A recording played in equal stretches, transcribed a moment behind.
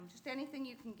just anything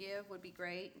you can give would be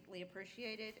greatly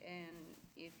appreciated. And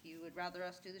if you would rather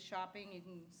us do the shopping, you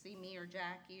can see me or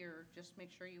Jackie, or just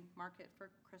make sure you mark it for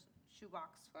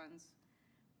shoebox funds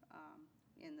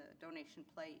in the donation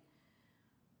plate.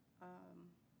 I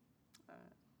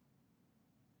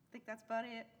think that's about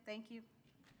it. Thank you.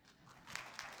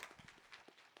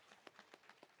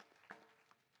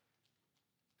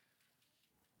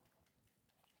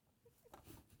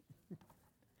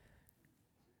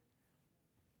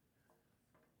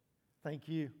 Thank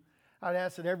you. I'd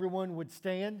ask that everyone would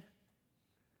stand.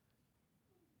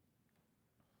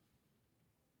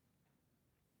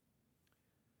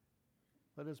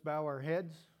 Let us bow our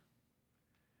heads.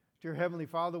 Dear Heavenly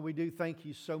Father, we do thank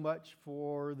you so much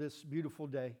for this beautiful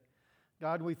day.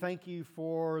 God, we thank you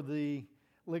for the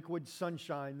liquid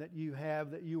sunshine that you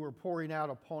are pouring out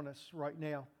upon us right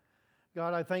now.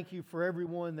 God, I thank you for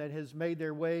everyone that has made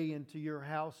their way into your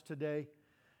house today.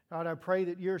 God, I pray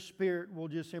that your Spirit will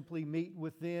just simply meet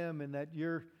with them, and that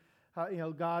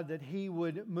God, that He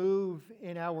would move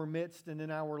in our midst and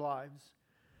in our lives.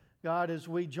 God, as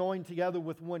we join together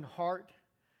with one heart,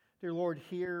 dear Lord,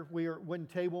 here we are at one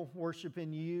table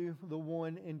worshiping you, the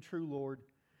one and true Lord.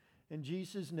 In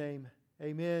Jesus' name,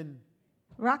 amen.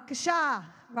 Rakasha,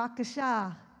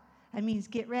 Rakasha. That means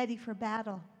get ready for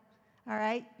battle. All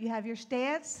right? You have your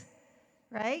stance,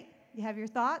 right? You have your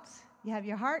thoughts. You have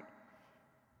your heart.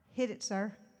 Hit it,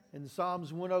 sir. In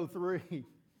Psalms 103,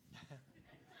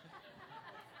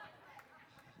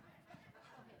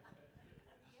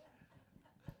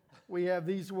 we have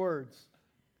these words.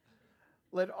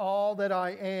 Let all that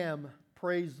I am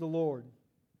praise the Lord.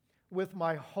 With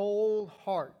my whole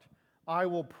heart I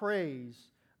will praise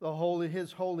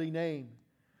His holy name.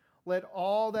 Let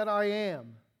all that I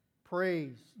am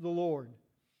praise the Lord.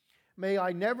 May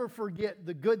I never forget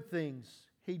the good things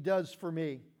He does for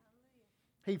me.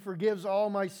 He forgives all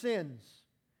my sins.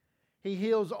 He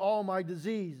heals all my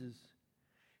diseases.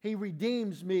 He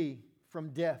redeems me from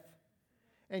death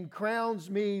and crowns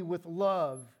me with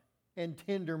love and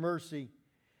tender mercy.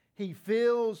 He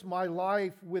fills my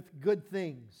life with good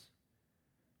things.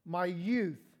 My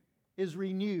youth is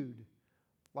renewed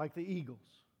like the eagles.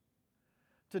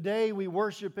 Today we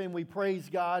worship and we praise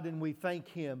God and we thank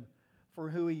Him for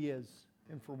who He is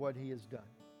and for what He has done.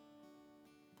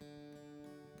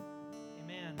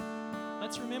 Amen.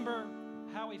 Let's remember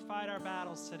how we fight our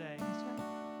battles today. That's right.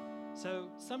 So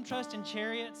some trust in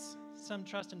chariots, some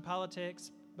trust in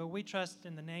politics, but we trust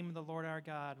in the name of the Lord our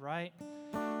God, right?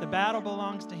 The battle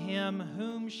belongs to Him.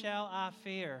 Whom shall I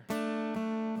fear?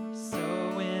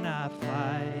 So when I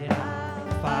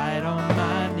fight on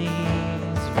my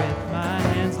knees with my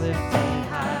hands lifted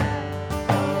high.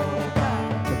 Oh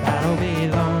God, the battle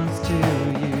belongs to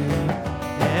you.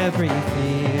 Every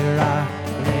fear I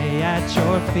lay at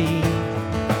your feet.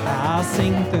 I'll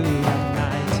sing through the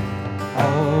night.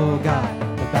 Oh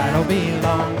God, the battle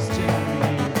belongs to you.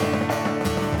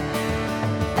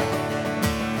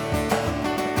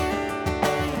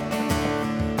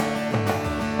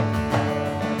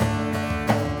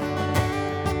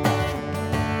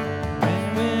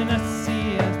 When I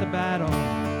see as the battle,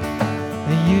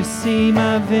 you see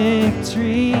my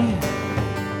victory.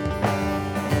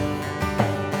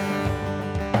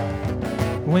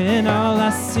 When all I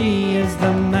see is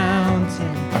the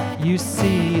mountain, you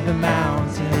see the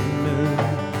mountain move.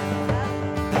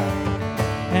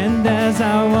 And as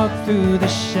I walk through the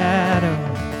shadow,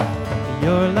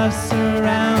 your love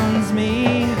surrounds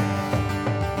me.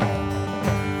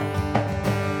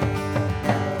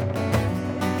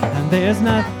 And there's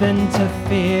nothing to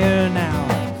fear now,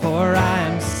 for I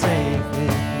am safe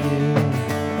with you.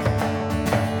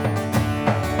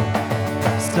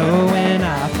 So when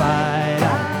I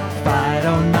fight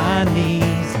on my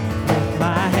knees, with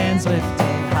my hands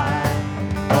lifted high.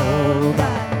 Oh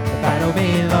God, the battle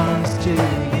belongs to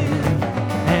you.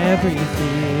 Every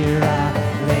fear I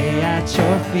lay at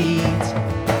your feet.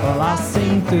 Well, I'll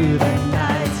sing through the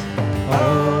night.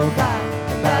 Oh God,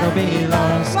 the battle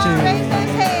belongs to you. Raise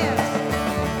those hands.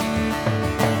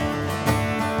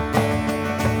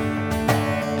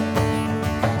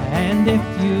 And if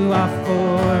you are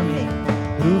for me,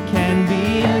 who can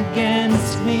be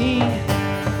against me?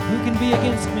 Who can be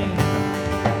against me?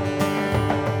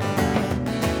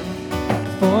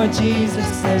 For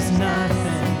Jesus, there's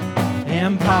nothing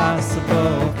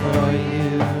impossible for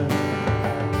you.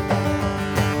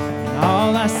 And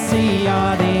all I see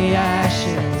are the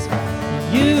ashes.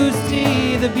 You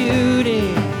see the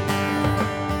beauty.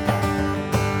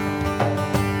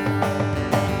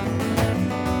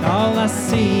 And all I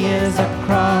see is a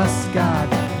cross, God.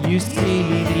 You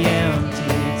see the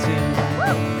empty tomb.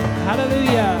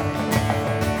 Hallelujah.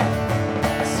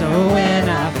 So when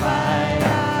I fight,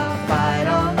 I'll fight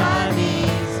on my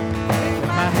knees, with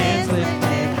my hands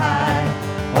lifted high.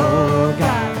 Oh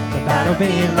God, the battle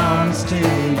belongs to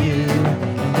you,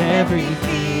 and every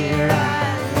fear I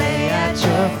lay at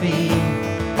your feet.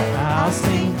 I'll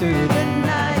sing through the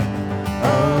night.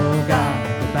 Oh God,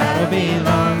 the battle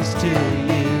belongs to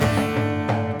you.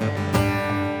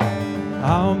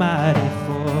 Almighty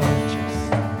fortress,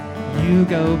 you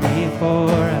go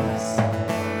before us.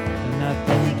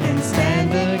 Nothing can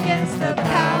stand against the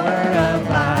power of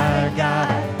our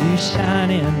God. You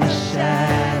shine in the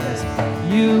shadows,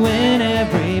 you win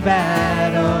every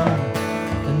battle.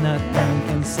 Nothing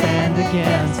can stand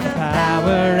against the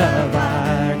power of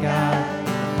our God.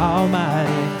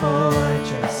 Almighty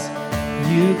fortress,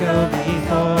 you go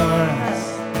before us.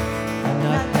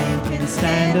 Nothing can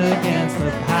stand against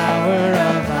the power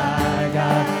of our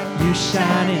God. You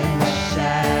shine in the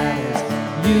shadows,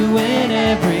 you win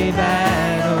every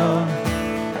battle.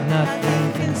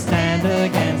 Nothing can stand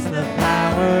against the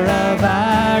power of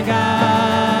our God.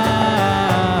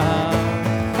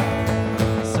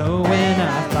 So when I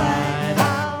fight,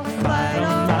 I'll fight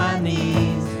on my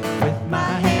knees, with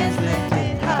my hands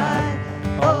lifted high.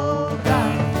 Oh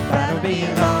God, the battle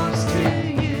belongs to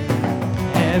you.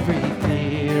 Every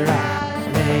fear I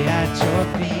lay at your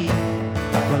feet.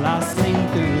 Well, I'll sing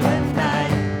through the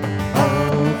night.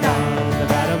 Oh God, the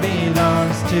battle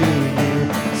belongs to you.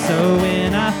 So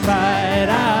when I fight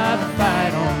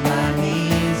on my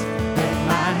knees, with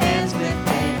my hands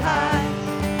lifted high.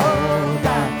 Oh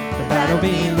God, the battle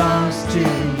belongs to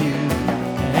you.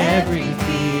 Every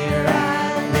fear I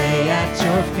lay at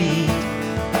your feet,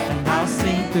 and I'll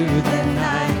sing through the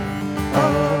night.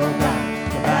 Oh God,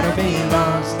 the battle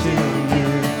belongs to you.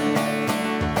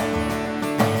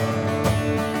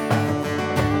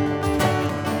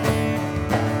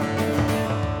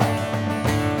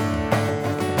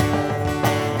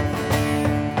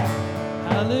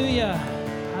 Hallelujah.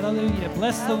 Hallelujah.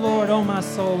 Bless the Lord, O my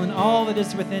soul, and all that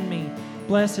is within me.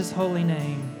 Bless his holy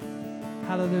name.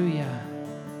 Hallelujah.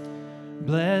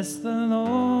 Bless the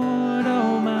Lord,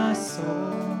 O my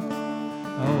soul.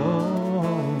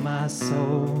 Oh, my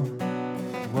soul.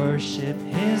 Worship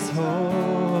his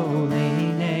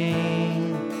holy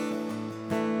name.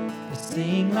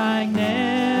 Sing like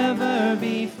never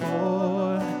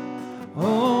before.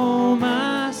 Oh,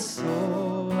 my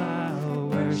soul, I'll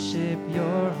worship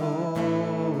your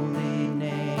holy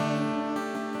name.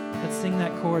 Let's sing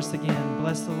that chorus again.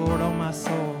 Bless the Lord, oh my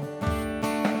soul.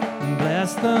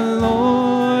 Bless the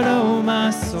Lord, oh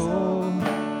my soul.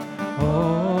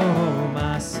 Oh,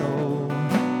 my soul.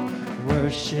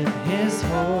 Worship his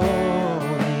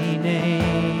holy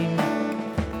name.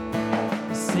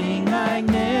 Sing like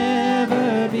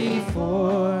never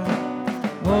before.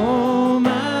 Oh,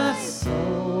 my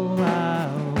soul,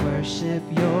 I'll worship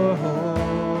your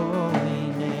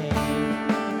holy name.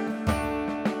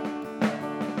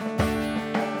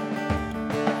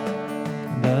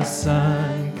 The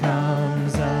sun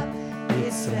comes up,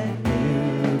 it's a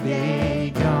new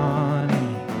day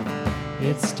dawning.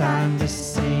 It's time to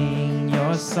sing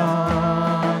your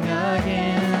song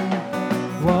again.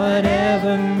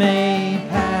 Whatever may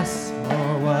pass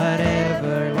or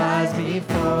whatever lies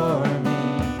before me,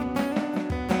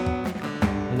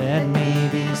 let me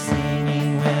be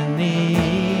singing when the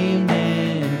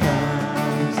evening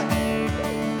comes.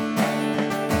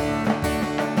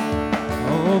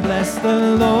 Oh, bless the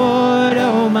Lord,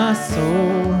 oh my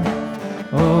soul.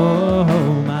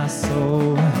 Oh, my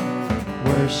soul.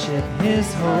 Worship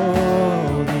his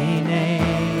holy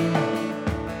name.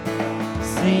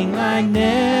 Sing like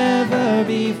never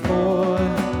before.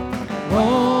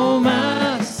 Oh,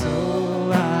 my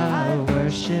soul, I'll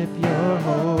worship your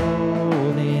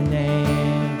holy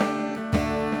name.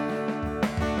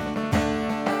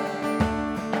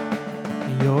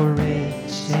 You're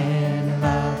rich in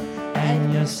love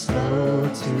and you're slow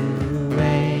to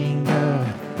anger.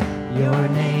 Your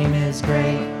name is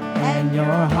great and your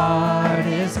heart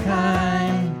is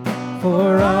kind.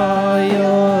 For all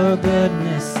your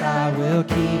goodness I will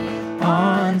keep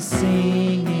on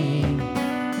singing.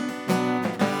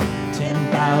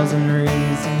 10,000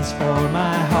 reasons for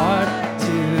my heart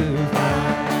to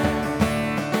find.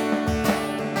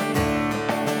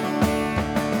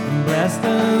 Bless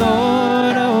the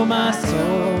Lord, oh my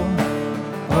soul.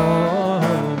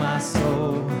 Oh, my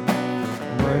soul.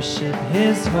 Worship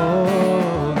his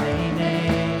holy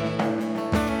name.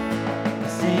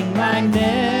 Sing like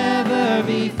never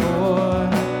before.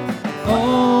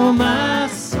 Oh, my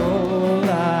soul,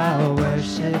 I'll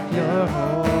worship your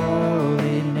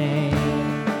holy name.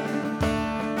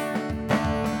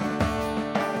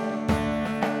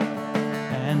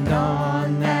 And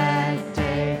on that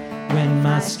day when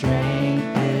my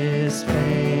strength is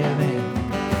failing.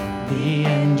 The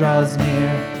end draws near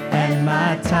and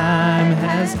my time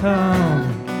has come.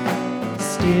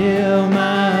 Still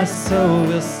my soul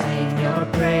will sing your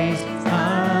praise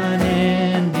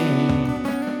unending.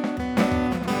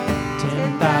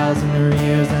 10,000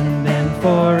 years and then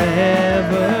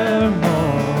forevermore.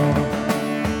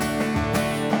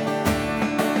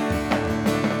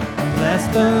 Bless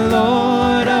the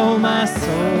Lord, oh my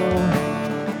soul,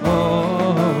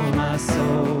 oh my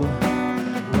soul.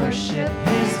 Worship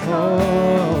his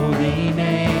holy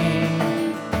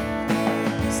name.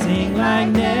 Sing like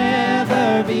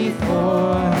never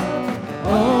before.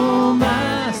 Oh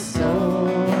my soul,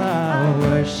 I'll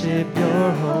worship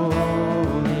your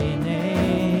holy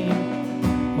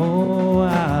name. Oh,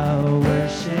 I'll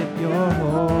worship your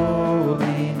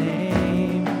holy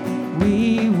name.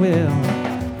 We will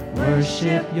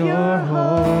worship your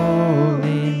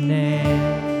holy name.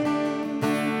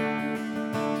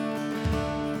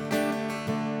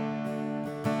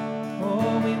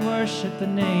 Oh, we worship the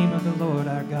name of the Lord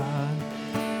our God.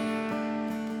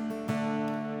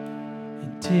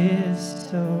 It is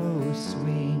so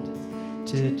sweet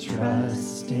to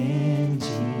trust in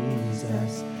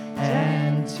Jesus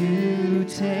and to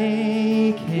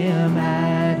take him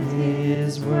at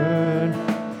his word,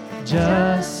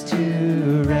 just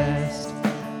to rest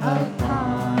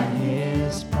upon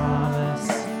his promise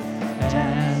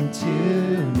and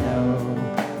to know,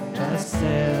 thus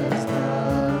says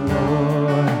the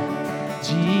Lord.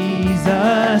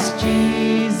 Jesus,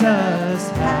 Jesus,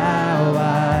 how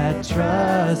I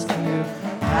trust you,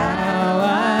 how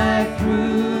I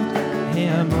proved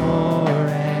him more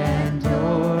and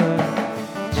more.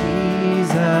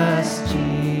 Jesus,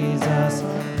 Jesus,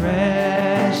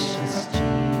 precious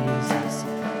Jesus,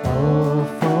 oh,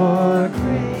 for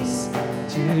grace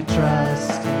to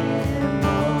trust him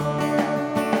more.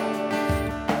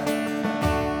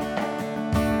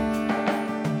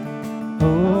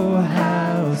 Oh,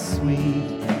 how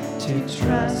sweet to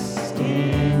trust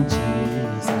in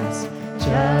Jesus,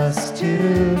 just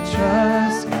to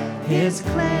trust his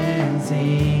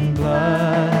cleansing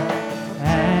blood,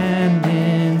 and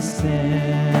in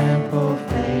simple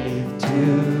faith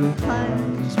to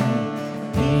plunge me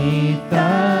beneath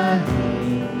the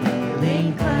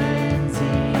healing,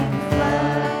 cleansing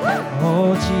flood.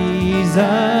 Oh,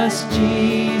 Jesus,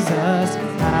 Jesus,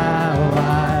 how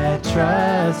I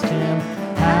trust him,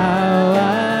 how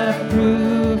I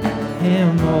prove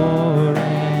him more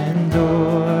and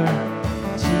o'er.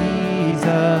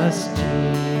 Jesus,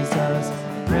 Jesus,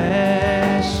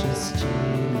 precious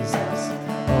Jesus,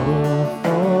 oh,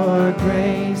 for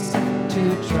grace to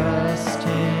trust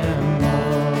him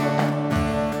more.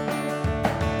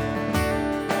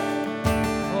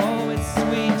 Oh, it's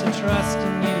sweet to trust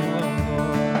in you, oh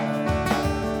Lord.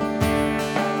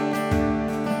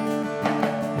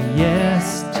 Yes,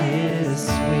 'tis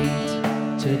sweet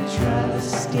to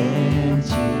trust in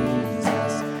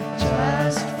Jesus,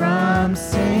 just from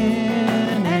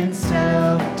sin and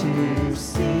self to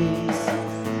cease,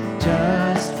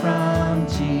 just from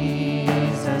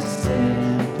Jesus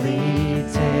simply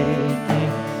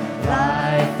taking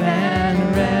life and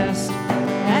rest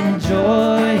and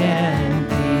joy and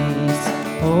peace.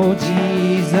 Oh,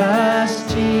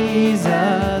 Jesus,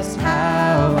 Jesus,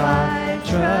 how I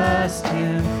trust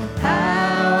him,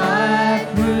 how I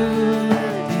prove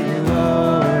you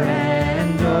o'er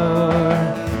and o'er.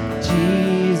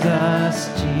 Jesus,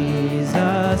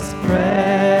 Jesus,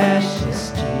 precious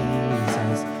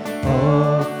Jesus,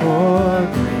 oh, for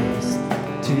grace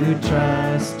to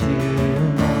trust you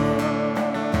more.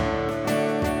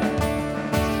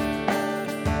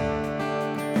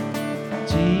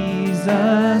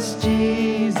 Jesus,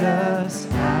 Jesus,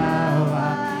 how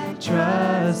I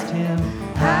trust him,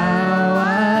 how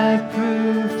I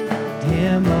proved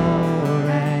him o'er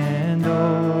and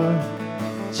o'er.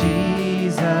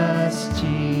 Jesus,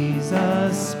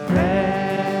 Jesus,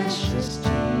 precious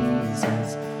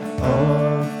Jesus,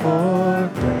 oh, for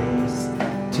grace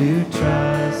to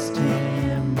trust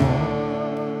him more.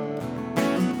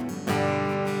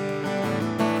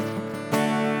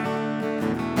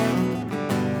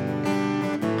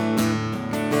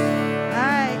 All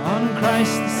right. On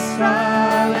Christ the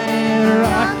solid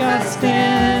rock I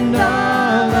stand,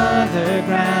 all other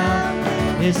ground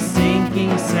is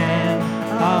sinking sand,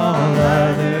 all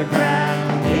other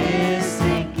ground is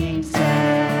sinking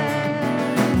sand.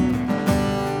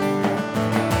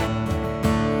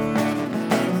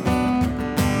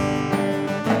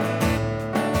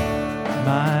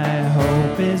 My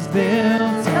hope is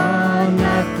built on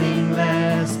nothing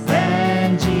less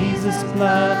than Jesus Jesus'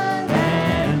 blood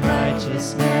and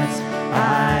righteousness.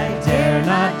 I dare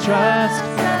not trust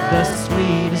the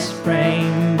sweetest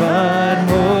frame, but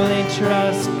wholly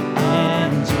trust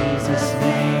in Jesus'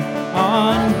 name.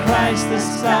 On Christ the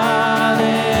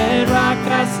solid rock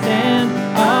I stand,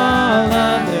 all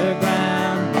other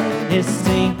ground is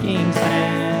sinking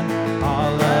sand,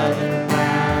 all other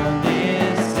ground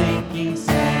is sinking sand.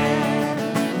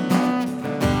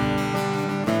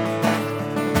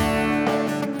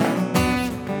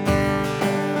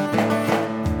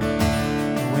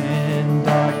 When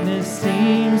darkness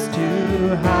seems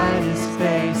to hide his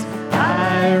face,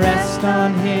 I rest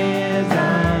on his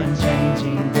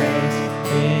unchanging grace.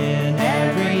 In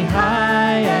every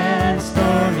high and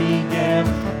stormy gale,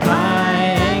 my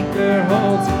anchor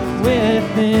holds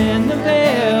within the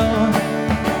veil.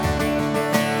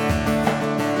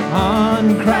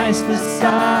 On Christ the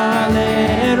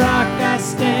solid rock I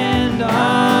stand,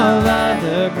 all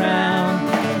other ground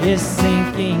is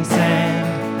sinking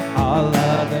sand, all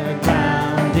other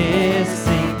ground is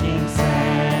sinking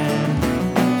sand.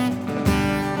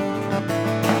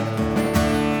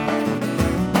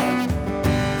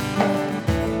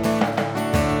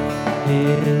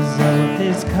 His oath,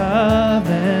 his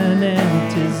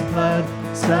covenant, his blood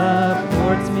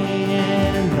supports me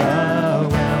in the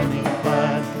whelming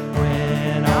flood.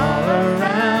 When all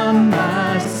around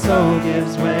my soul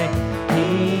gives way,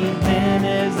 he then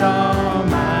is all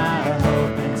my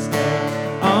hope and stay.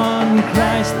 On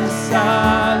Christ the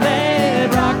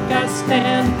solid rock I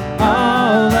stand,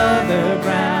 all other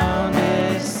ground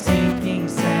is sinking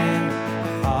sand,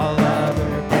 all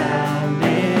other ground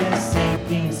is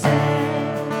sinking sand.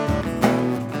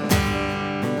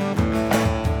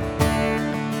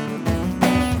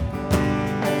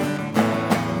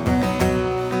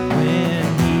 When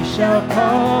he shall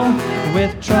call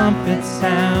with trumpet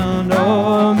sound,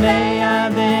 oh, may I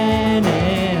then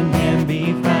in him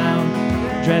be found,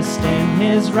 dressed in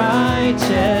his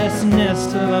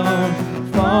righteousness alone,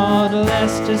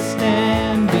 faultless to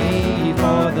stand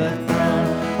before the throne.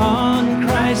 On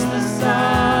Christ the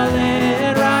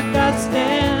solid rock I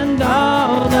stand,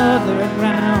 all other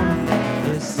ground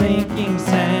is sinking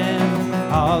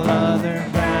sand, all other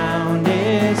ground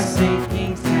is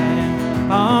sinking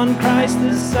sand. On Christ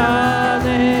the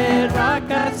solid rock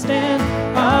I stand,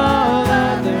 all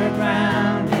other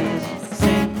ground is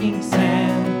sinking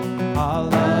sand, all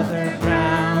other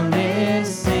ground is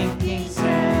sinking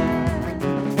sand.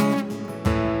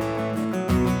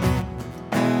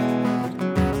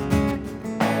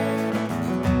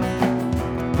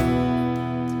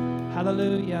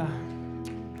 Hallelujah.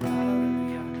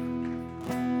 Hallelujah.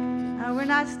 We're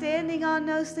not standing on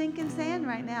no sinking sand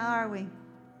right now, are we?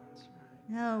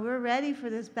 No, we're ready for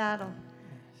this battle.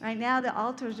 Right now, the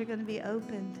altars are going to be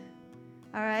opened.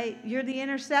 All right? You're the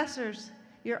intercessors.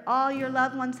 All your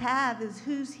loved ones have is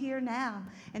who's here now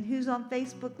and who's on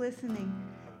Facebook listening.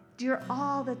 You're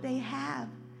all that they have.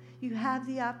 You have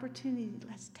the opportunity.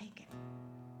 Let's take it.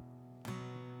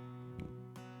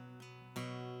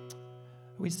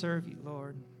 We serve you,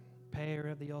 Lord, payer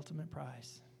of the ultimate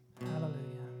price.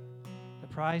 Hallelujah. The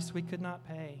price we could not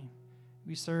pay.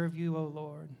 We serve you, O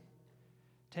Lord.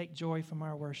 Take joy from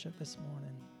our worship this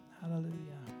morning.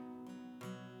 Hallelujah.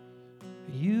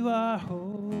 You are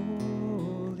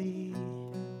holy,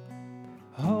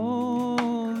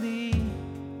 holy.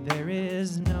 There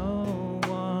is no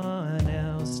one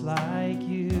else like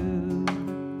you.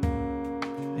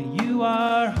 You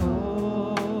are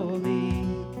holy,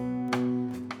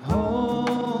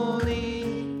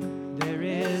 holy. There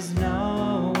is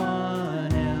no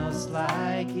one else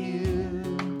like you.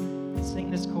 Sing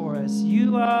this chorus.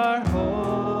 You are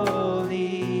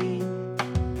holy,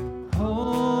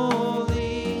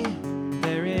 holy.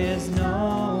 There is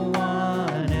no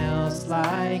one else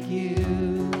like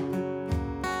you.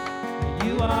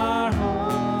 You are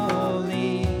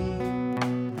holy,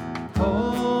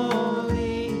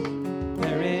 holy.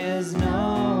 There is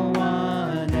no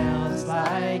one else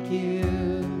like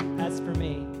you. As for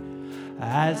me,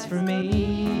 as for me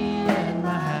and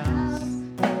my house,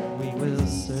 we will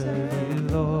serve you,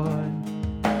 Lord,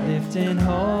 lifting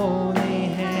holy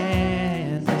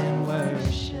hands in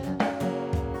worship.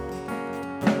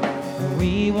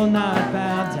 We will not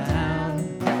bow down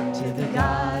to the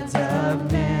gods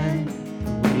of men.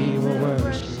 We will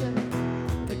worship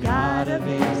the God of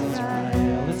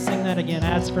Israel. Let's sing that again.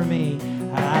 As for me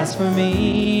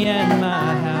and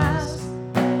my house,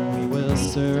 we will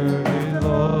serve you,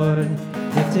 Lord,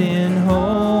 lifting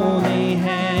holy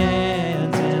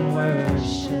hands in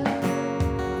worship.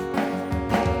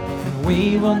 And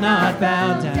we will not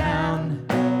bow down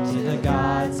to the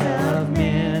gods of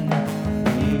men.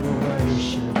 We will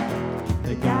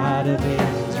God of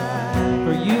Israel.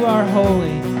 For you are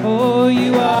holy, oh,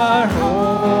 you are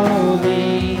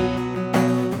holy,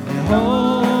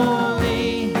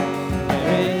 holy.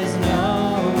 There is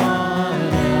no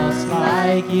one else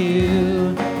like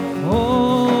you.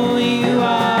 Oh, you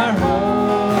are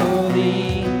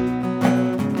holy,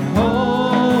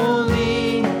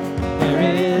 holy. There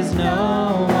is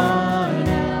no one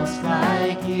else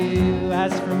like you.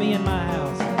 As for me and my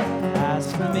house,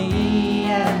 as for me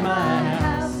and my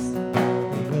house,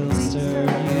 we will serve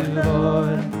you,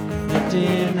 Lord,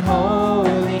 lifting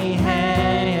holy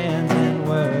hands in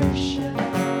worship.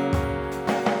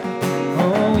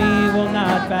 Oh, we will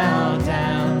not bow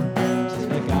down to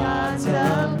the gods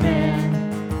of men.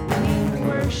 We will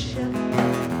worship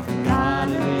the God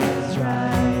of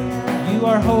Israel. You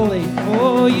are holy,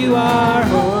 oh, you are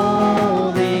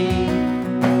holy,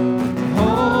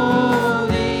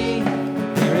 holy.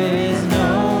 There is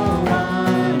no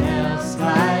one else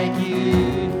like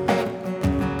you.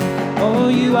 Oh,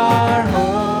 you are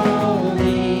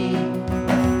holy,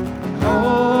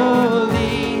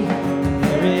 holy.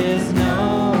 There is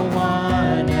no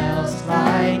one else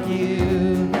like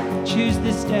you. Choose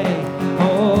this day,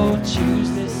 oh, choose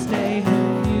this day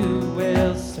whom you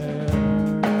will serve.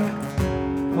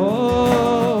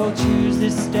 Oh, choose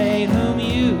this day whom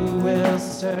you will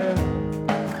serve.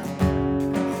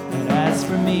 And as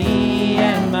for me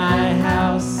and my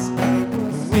house,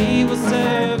 we will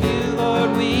serve you,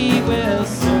 Lord, we will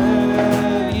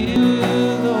serve you,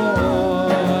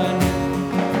 Lord.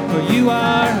 For you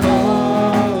are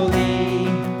holy,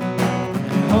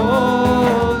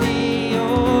 holy,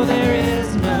 oh, there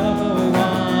is no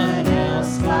one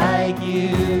else like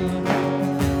you.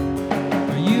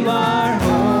 For you are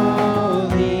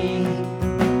holy,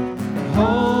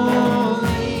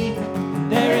 holy,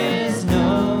 there is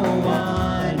no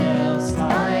one else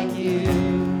like you.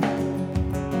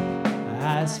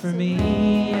 As for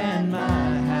me and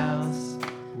my house,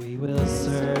 we will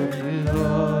serve you,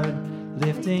 Lord,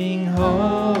 lifting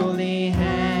holy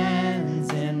hands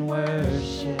in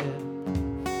worship.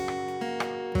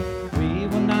 We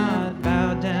will not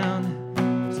bow down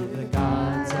to the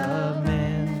gods of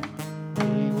men.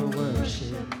 We will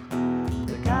worship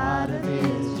the God of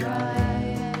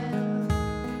Israel.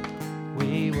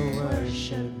 We will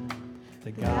worship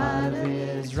the God of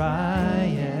Israel.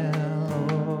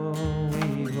 Oh,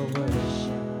 we will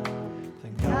worship the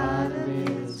God of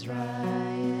Israel.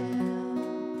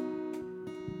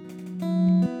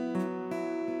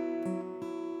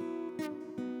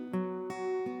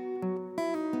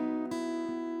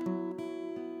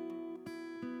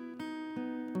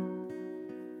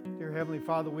 Dear Heavenly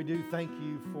Father, we do thank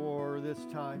you for this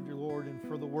time, dear Lord, and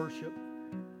for the worship.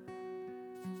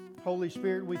 Holy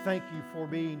Spirit, we thank you for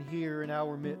being here in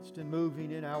our midst and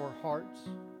moving in our hearts.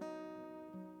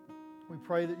 We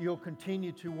pray that you'll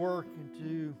continue to work and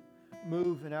to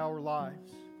move in our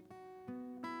lives.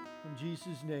 In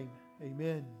Jesus' name,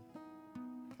 amen.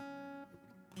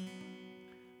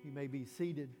 You may be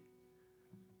seated.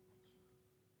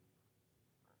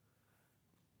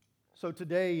 So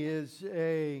today is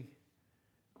a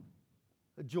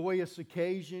joyous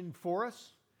occasion for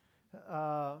us.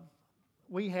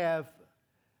 We have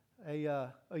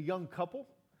a young couple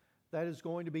that is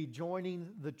going to be joining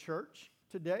the church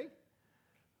today.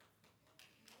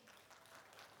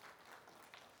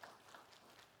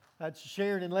 That's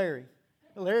Sharon and Larry.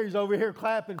 Larry's over here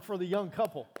clapping for the young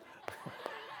couple.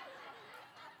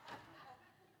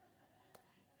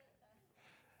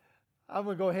 I'm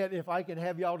going to go ahead, if I can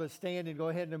have y'all to stand and go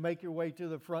ahead and make your way to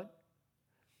the front.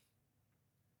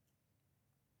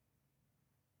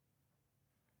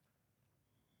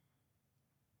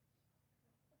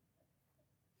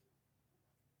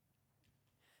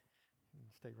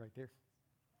 Stay right there.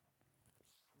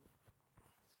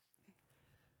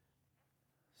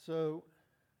 So,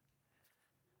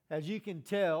 as you can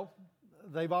tell,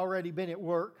 they've already been at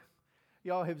work.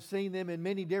 Y'all have seen them in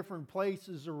many different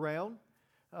places around.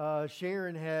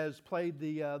 Sharon has played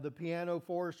the piano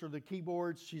for us, or the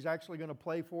keyboards. She's actually going to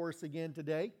play for us again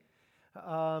today.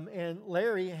 And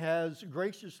Larry has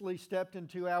graciously stepped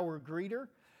into our greeter.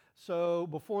 So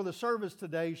before the service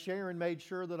today, Sharon made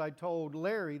sure that I told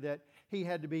Larry that he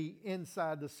had to be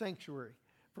inside the sanctuary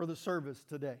for the service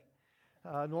today.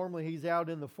 Normally he's out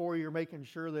in the foyer making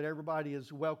sure that everybody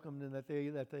is welcomed and that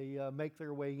they make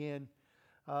their way in.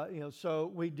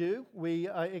 So we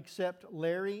accept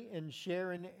Larry and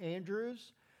Sharon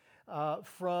Andrews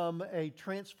from a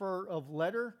transfer of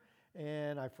letter,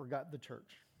 and I forgot the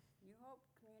church. New Hope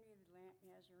Community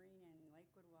Nazarene in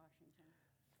Lakewood,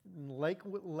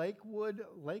 Washington. Lakewood,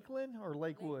 Lakeland or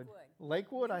Lakewood?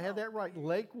 Lakewood, I had that right.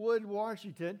 Lakewood,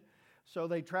 Washington. so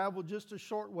they traveled just a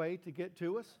short way to get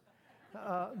to us.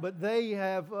 But they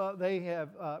have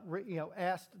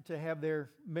asked to have their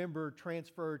member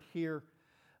transferred here.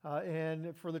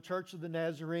 And for the Church of the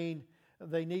Nazarene,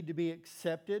 they need to be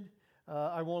accepted.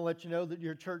 I want to let you know that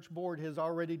your church board has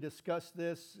already discussed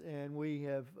this, and we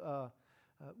have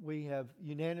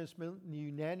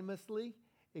unanimously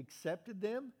accepted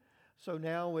them. So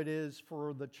now it is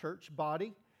for the church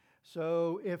body.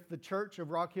 So if the Church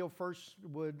of Rock Hill First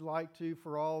would like to,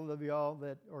 for all of y'all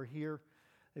that are here,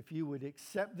 if you would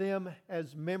accept them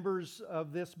as members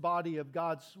of this body of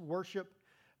God's worship,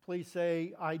 please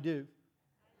say, I do.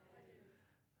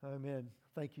 Amen.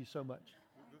 Thank you so much.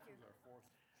 This is our fourth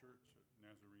church,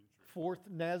 Nazarene church. Fourth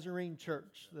Nazarene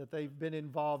church that they've been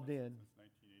involved in.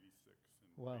 Since 1986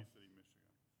 in Wow. Bay City,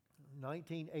 Michigan.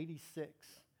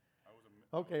 1986. I was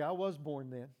Okay, I was born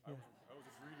then. I Yeah. was a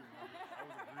greeter. I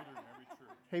was a greeter in every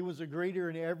church. He was a greeter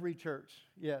in every church.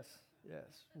 Yes,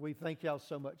 yes. We thank y'all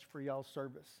so much for y'all's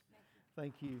service.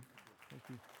 Thank you. Thank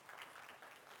you.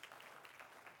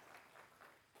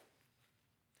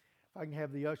 If I can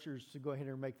have the ushers to go ahead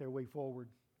and make their way forward.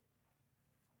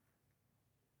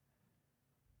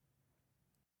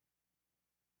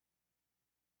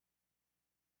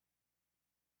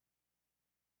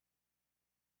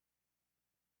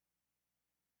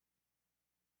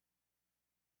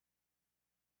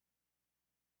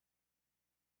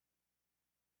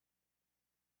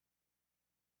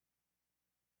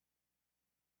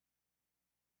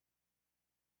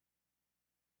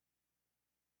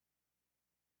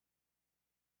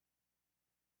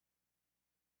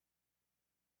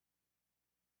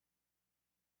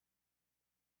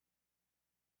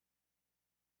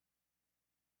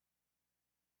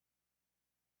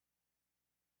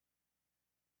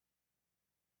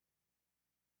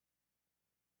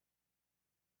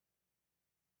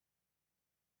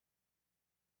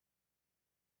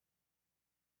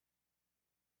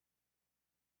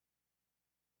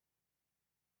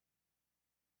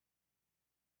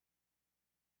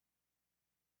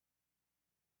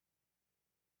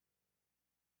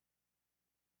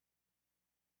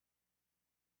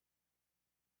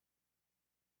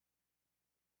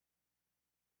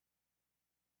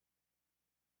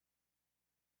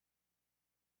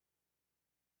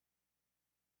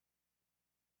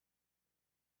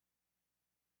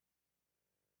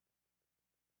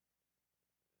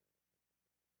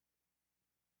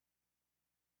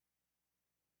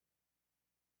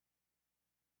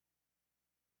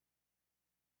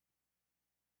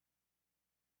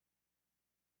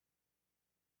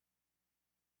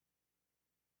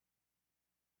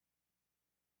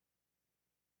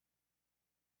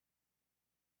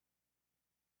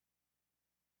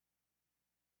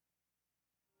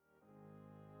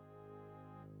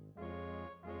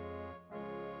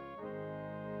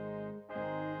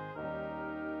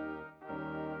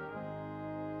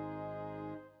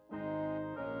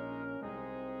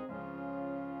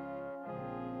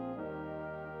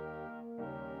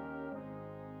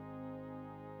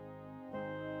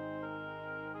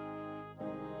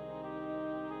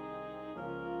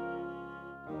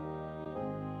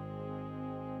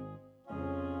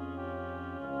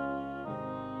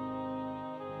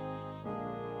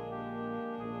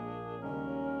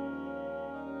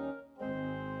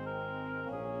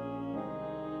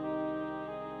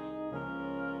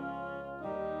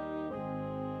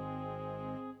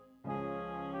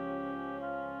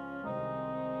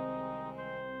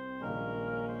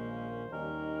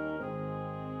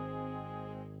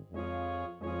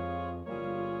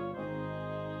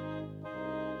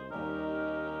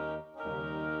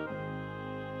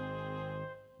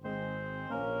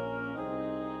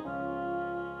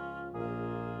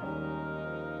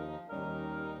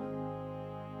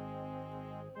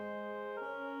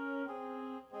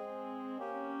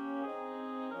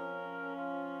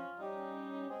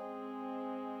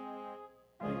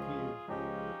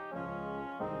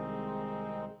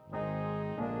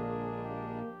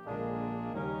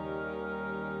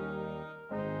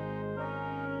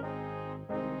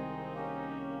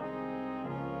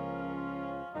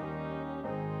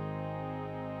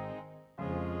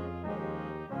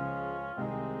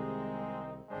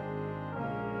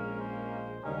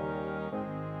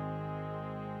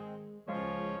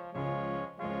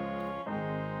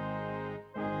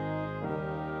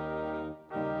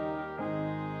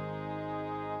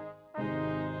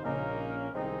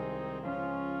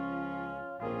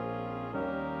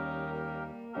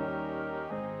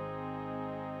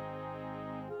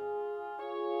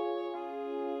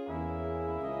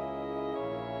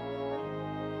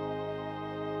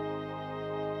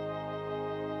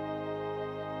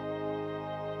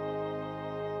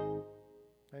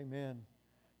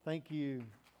 Thank you.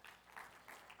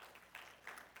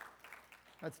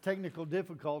 That's technical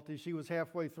difficulty. She was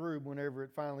halfway through whenever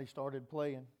it finally started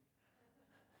playing.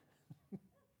 I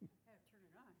had to turn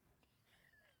it on.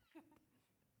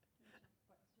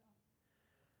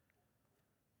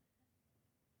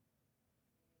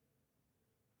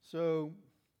 So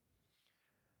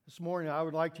this morning I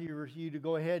would like you to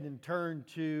go ahead and turn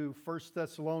to 1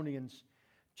 Thessalonians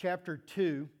chapter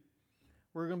 2.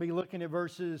 We're going to be looking at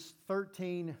verses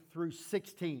 13 through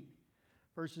 16.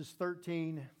 Verses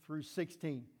 13 through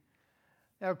 16.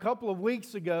 Now, a couple of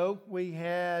weeks ago, we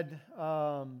had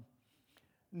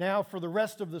now for the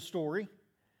rest of the story.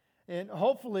 And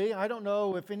hopefully, I don't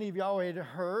know if any of y'all had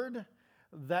heard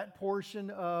that portion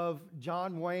of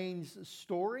John Wayne's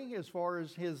story as far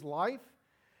as his life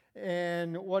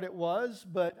and what it was.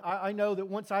 But I know that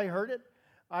once I heard it,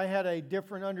 I had a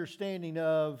different understanding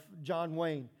of John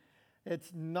Wayne.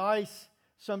 It's nice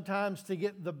sometimes to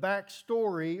get the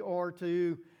backstory or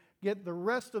to get the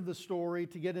rest of the story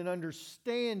to get an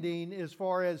understanding as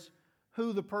far as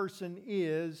who the person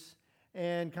is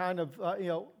and kind of,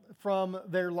 from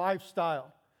their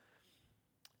lifestyle.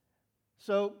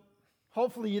 So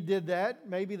hopefully you did that.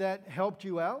 Maybe that helped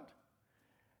you out.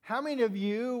 How many of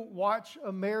you watch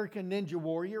American Ninja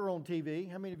Warrior on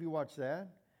TV? How many of you watch that?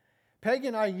 Peggy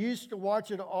and I used to watch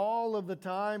it all of the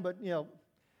time, but,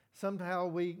 somehow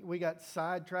we got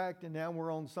sidetracked and now we're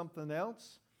on something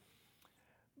else.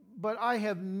 But I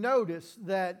have noticed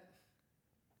that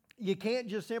you can't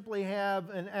just simply have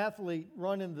an athlete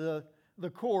running the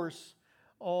course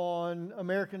on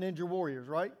American Ninja Warriors,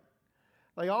 right?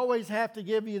 They always have to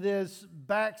give you this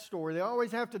backstory. They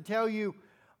always have to tell you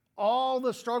all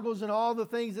the struggles and all the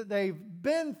things that they've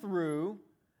been through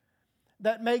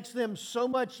that makes them so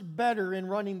much better in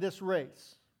running this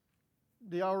race.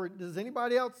 Does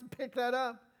anybody else pick that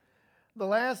up? The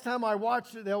last time I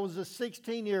watched it, there was a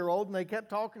 16-year-old, and they kept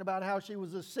talking about how she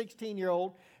was a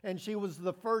 16-year-old, and she was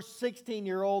the first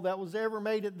 16-year-old that was ever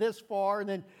made it this far, and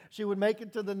then she would make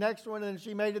it to the next one, and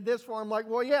she made it this far. I'm like,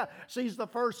 well, yeah, she's the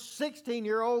first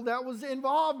 16-year-old that was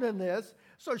involved in this,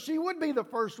 so she would be the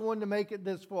first one to make it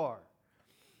this far.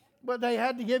 But they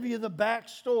had to give you the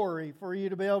backstory for you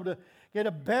to be able to get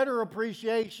a better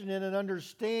appreciation and an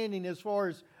understanding as far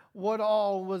as what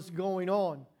all was going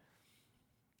on.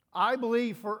 I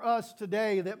believe for us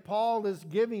today that Paul is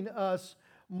giving us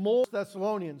more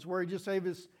Thessalonians, where he just gave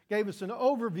us an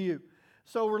overview.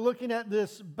 So we're looking at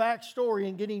this backstory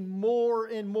and getting more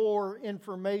and more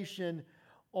information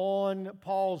on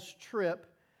Paul's trip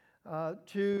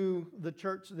to the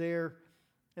church there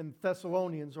in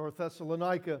Thessalonians or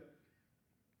Thessalonica.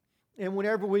 And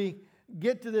whenever we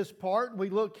get to this part, we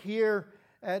look here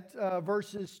at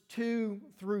verses 2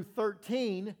 through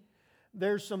 13,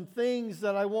 there's some things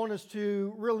that I want us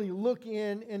to really look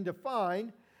in and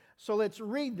define. So let's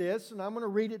read this, and I'm going to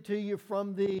read it to you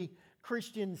from the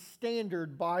Christian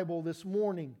Standard Bible this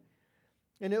morning.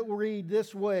 And it will read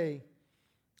this way.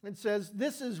 It says,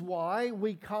 "This is why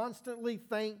we constantly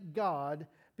thank God,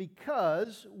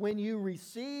 because when you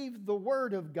received the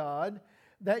word of God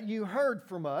that you heard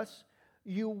from us,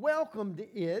 you welcomed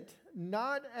it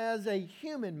not as a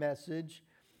human message,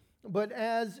 but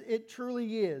as it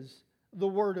truly is, the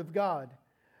Word of God,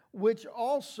 which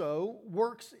also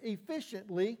works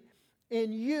efficiently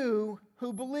in you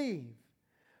who believe.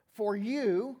 For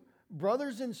you,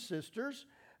 brothers and sisters,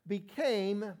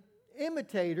 became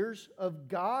imitators of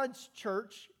God's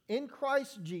church in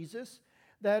Christ Jesus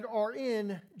that are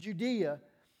in Judea,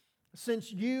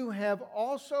 since you have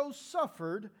also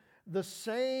suffered the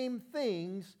same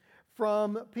things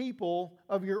from people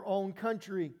of your own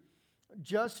country,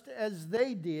 just as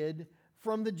they did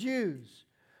from the Jews,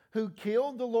 who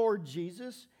killed the Lord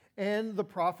Jesus and the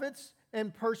prophets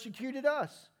and persecuted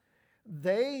us.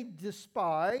 They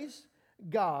despise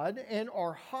God and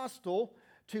are hostile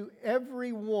to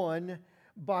everyone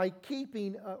by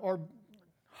keeping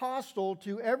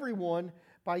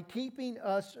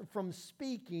us from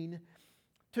speaking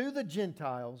to the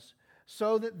Gentiles,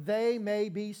 so that they may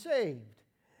be saved.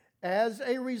 As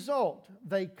a result,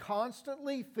 they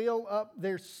constantly fill up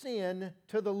their sin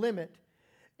to the limit,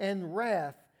 and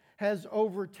wrath has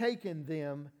overtaken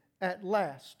them at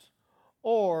last,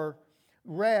 or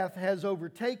wrath has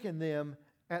overtaken them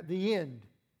at the end."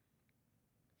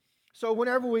 So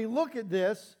whenever we look at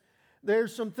this,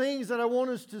 there's some things that I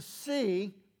want us to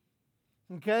see,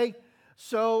 okay?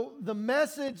 So the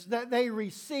message that they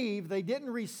received, they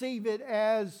didn't receive it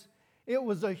as it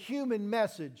was a human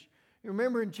message. You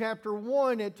remember in chapter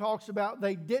 1, it talks about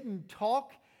they didn't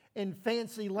talk in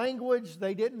fancy language.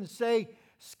 They didn't say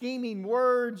scheming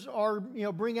words or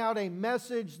bring out a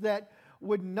message that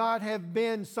would not have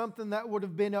been something that would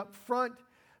have been up front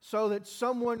so that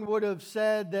someone would have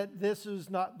said that this is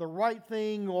not the right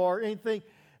thing or anything.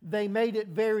 They made it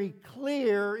very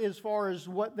clear as far as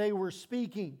what they were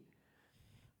speaking.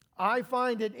 I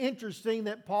find it interesting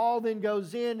that Paul then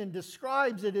goes in and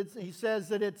describes it. He says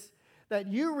that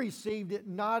you received it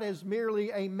not as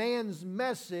merely a man's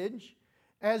message,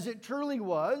 as it truly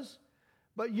was,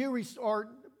 but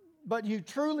you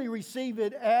truly receive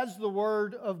it as the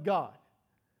Word of God.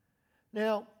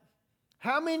 Now,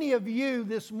 how many of you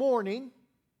this morning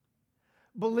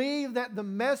believe that the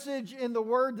message in the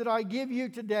Word that I give you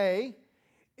today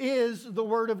is the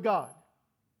Word of God?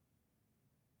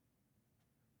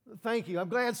 Thank you. I'm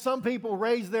glad some people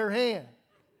raised their hand.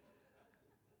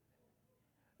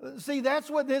 See, that's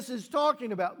what this is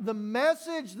talking about. The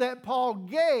message that Paul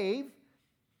gave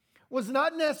was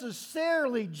not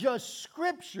necessarily just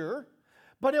Scripture,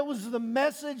 but it was the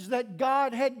message that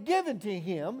God had given to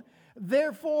him.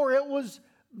 Therefore, it was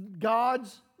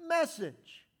God's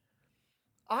message.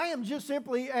 I am just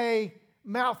simply a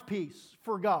mouthpiece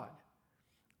for God.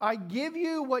 I give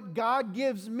you what God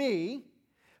gives me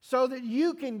so that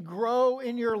you can grow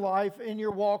in your life, in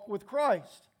your walk with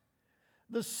Christ.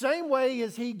 The same way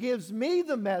as He gives me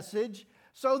the message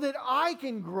so that I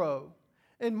can grow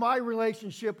in my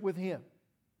relationship with Him.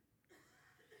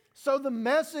 So the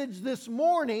message this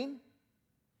morning,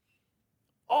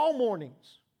 all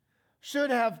mornings,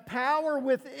 should have power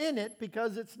within it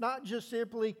because it's not just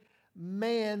simply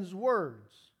man's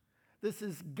words. This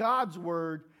is God's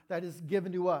word that is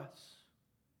given to us.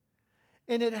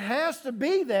 And it has to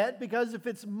be that because if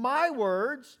it's my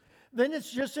words, then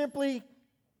it's just simply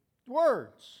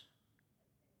words.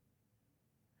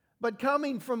 But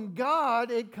coming from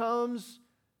God, it comes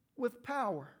with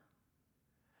power.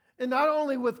 And not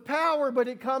only with power, but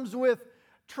it comes with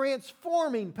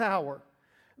transforming power.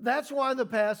 That's why the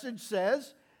passage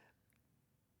says,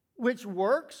 which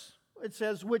works, it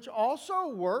says, which also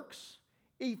works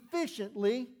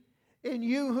efficiently in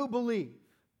you who believe.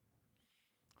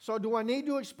 So do I need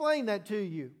to explain that to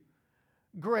you?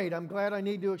 Great, I'm glad I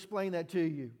need to explain that to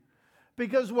you.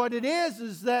 Because what it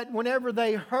is that whenever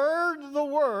they heard the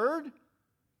word,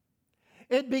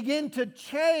 it began to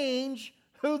change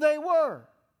who they were.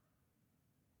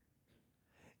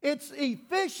 It's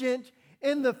efficient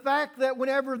in the fact that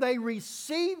whenever they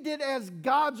received it as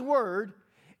God's word,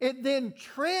 it then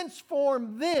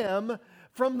transformed them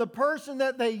from the person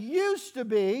that they used to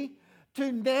be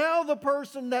to now the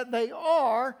person that they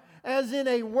are, as in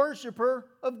a worshiper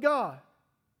of God.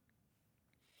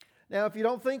 Now, if you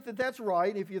don't think that that's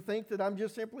right, if you think that I'm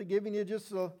just simply giving you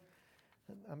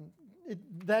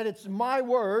that it's my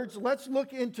words, let's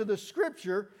look into the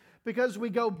Scripture, because we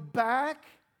go back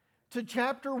to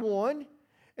chapter 1,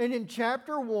 and in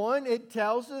chapter 1 it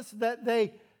tells us that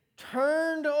they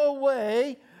turned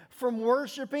away from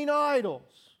worshiping idols.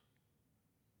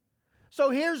 So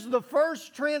here's the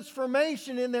first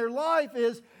transformation in their life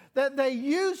is that they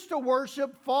used to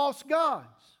worship false gods.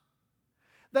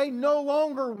 They no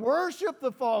longer worship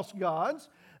the false gods.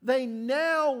 They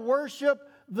now worship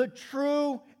the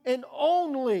true and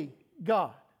only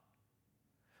God.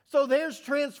 So there's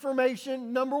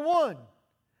transformation number 1.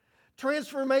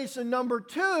 Transformation number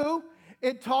 2,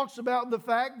 it talks about the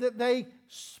fact that they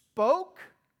spoke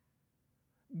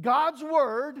God's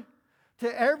word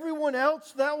to everyone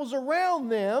else that was around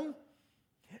them,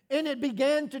 and it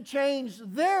began to change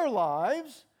their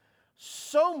lives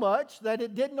so much that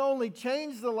it didn't only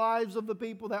change the lives of the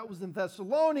people that was in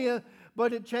Thessalonica,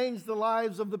 but it changed the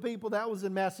lives of the people that was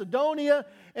in Macedonia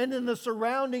and in the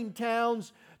surrounding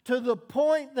towns, to the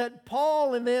point that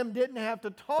Paul and them didn't have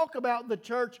to talk about the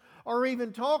church or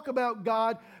even talk about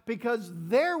God, because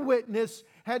their witness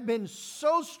had been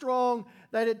so strong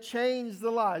that it changed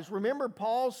the lives. Remember,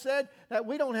 Paul said that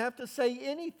we don't have to say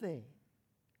anything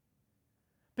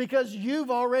because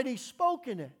you've already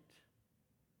spoken it.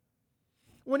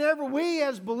 Whenever we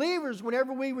as believers,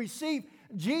 whenever we receive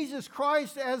Jesus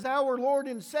Christ as our Lord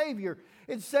and Savior,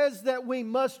 it says that we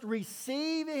must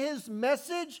receive His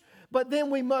message, but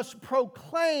then we must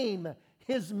proclaim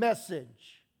His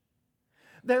message.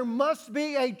 There must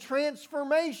be a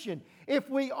transformation. If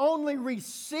we only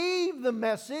receive the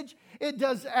message, it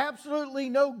does absolutely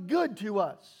no good to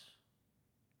us.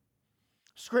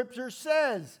 Scripture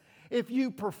says, if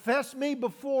you profess me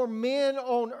before men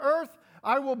on earth,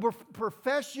 I will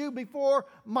profess you before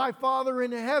my Father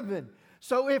in heaven.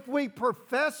 So if we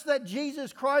profess that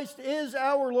Jesus Christ is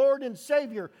our Lord and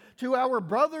Savior to our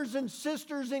brothers and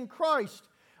sisters in Christ,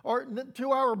 or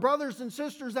to our brothers and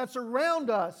sisters that's around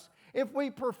us, if we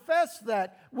profess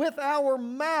that with our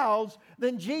mouths,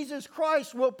 then Jesus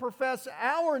Christ will profess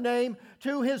our name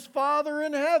to His Father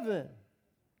in heaven.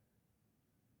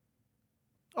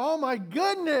 Oh my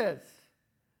goodness!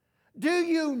 Do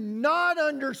you not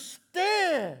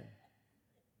understand?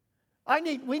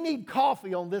 We need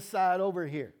coffee on this side over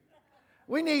here.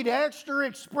 We need extra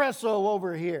espresso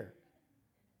over here.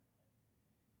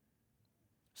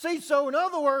 See, so in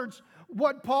other words,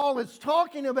 what Paul is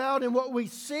talking about and what we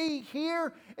see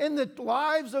here in the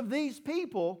lives of these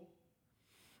people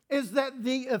is that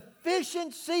the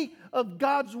efficiency of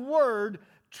God's Word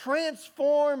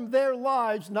transformed their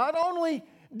lives. Not only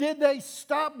did they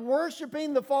stop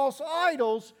worshiping the false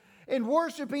idols and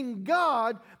worshiping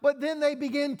God, but then they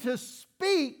began to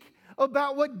speak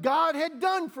about what God had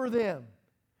done for them.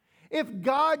 If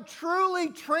God truly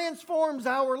transforms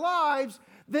our lives,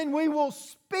 then we will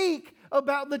speak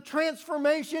about the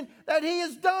transformation that He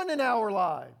has done in our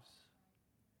lives.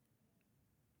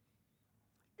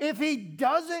 If He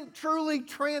doesn't truly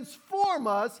transform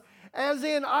us, as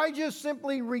in I just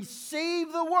simply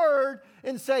receive the Word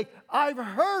and say, I've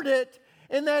heard it,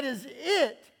 and that is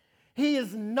it, He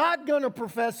is not going to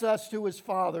profess us to His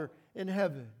Father in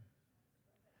heaven.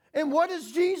 And what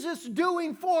is Jesus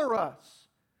doing for us?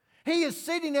 He is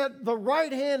sitting at the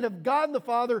right hand of God the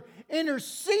Father,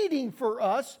 interceding for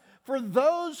us. For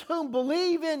those who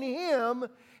believe in Him,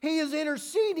 He is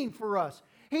interceding for us.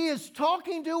 He is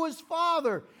talking to His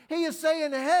Father. He is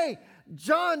saying, hey,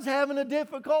 John's having a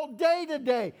difficult day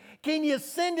today. Can you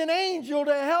send an angel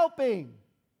to help him?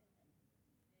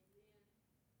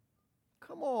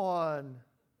 Come on.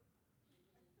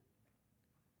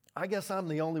 I guess I'm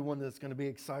the only one that's going to be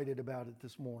excited about it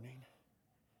this morning.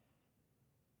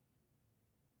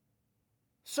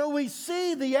 So we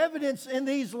see the evidence in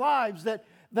these lives that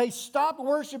they stopped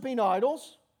worshiping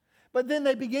idols, but then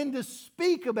they begin to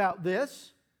speak about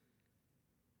this.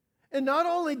 And not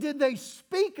only did they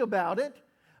speak about it,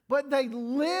 but they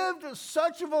lived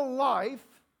such of a life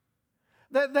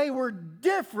that they were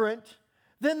different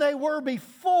than they were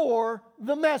before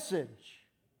the message.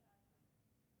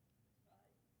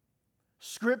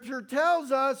 Scripture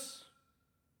tells us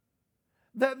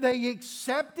that they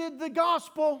accepted the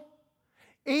gospel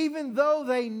even though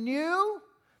they knew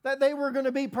that they were going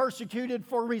to be persecuted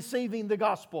for receiving the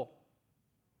gospel.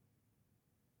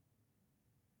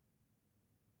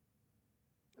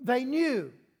 They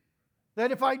knew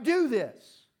that if I do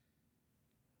this,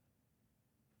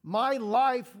 my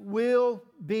life will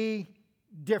be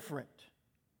different.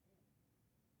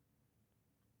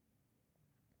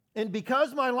 And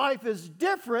because my life is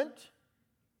different,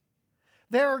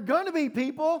 there are going to be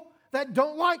people that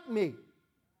don't like me.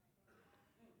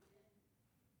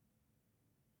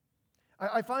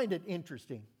 I find it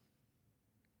interesting.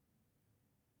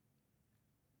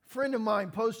 A friend of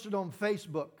mine posted on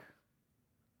Facebook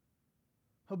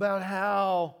about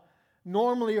how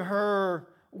normally her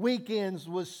weekends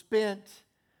was spent,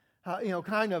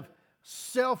 kind of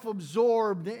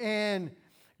self-absorbed and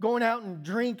going out and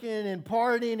drinking and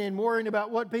partying and worrying about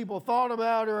what people thought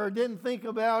about her or didn't think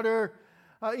about her.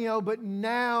 But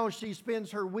now she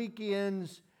spends her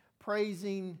weekends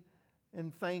praising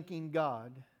and thanking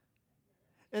God.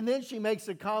 And then she makes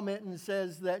a comment and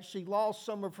says that she lost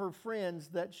some of her friends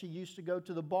that she used to go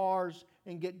to the bars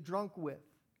and get drunk with.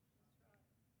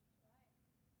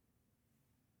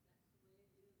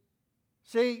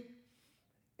 See,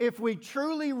 if we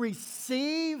truly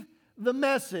receive the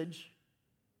message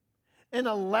and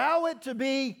allow it to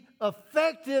be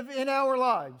effective in our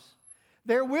lives,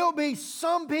 there will be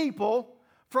some people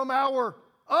from our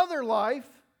other life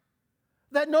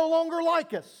that no longer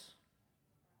like us.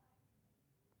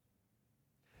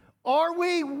 Are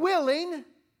we willing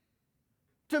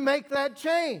to make that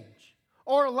change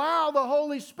or allow the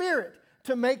Holy Spirit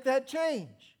to make that change?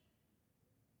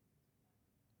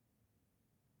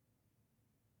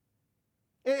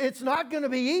 It's not going to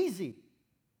be easy.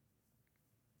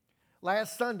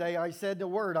 Last Sunday, I said the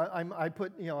word.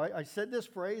 I said this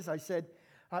phrase. I said,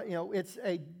 it's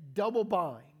a double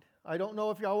bind. I don't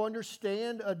know if y'all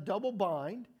understand a double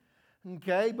bind.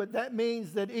 Okay, but that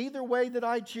means that either way that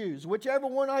I choose, whichever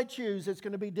one I choose, it's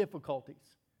going to be difficulties.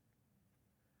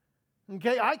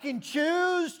 Okay, I can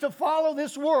choose to follow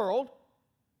this world.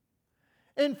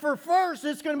 And for first,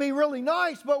 it's going to be really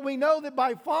nice, but we know that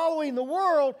by following the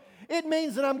world, it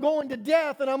means that I'm going to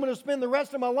death and I'm going to spend the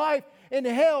rest of my life in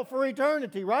hell for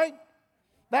eternity, right?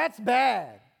 That's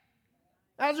bad.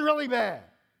 That's really bad.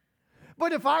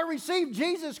 But if I receive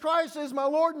Jesus Christ as my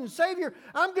Lord and Savior,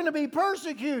 I'm going to be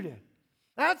persecuted.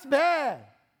 That's bad.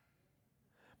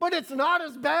 But it's not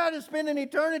as bad as spending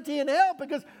eternity in hell,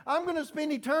 because I'm going to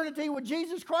spend eternity with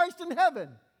Jesus Christ in heaven.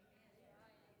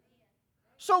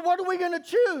 So what are we going to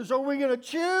choose? Are we going to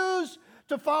choose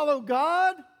to follow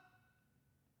God?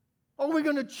 Are we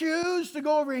going to choose to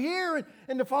go over here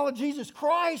and to follow Jesus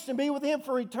Christ and be with Him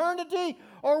for eternity?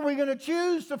 Or are we going to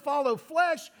choose to follow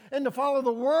flesh and to follow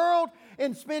the world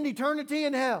and spend eternity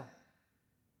in hell?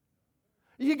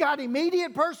 You got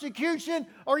immediate persecution,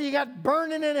 or you got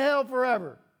burning in hell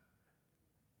forever.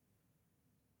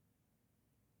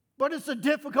 But it's a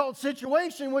difficult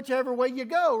situation whichever way you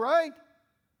go, right?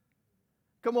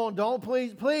 Come on,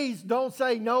 please don't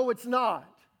say no, it's not.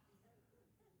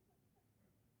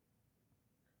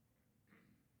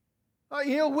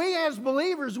 We as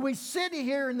believers, we sit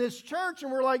here in this church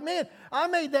and we're like, man, I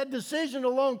made that decision a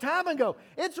long time ago.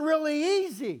 It's really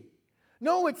easy.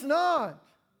 No, it's not.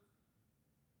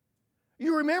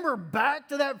 You remember back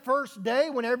to that first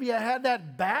day whenever you had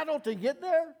that battle to get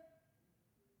there?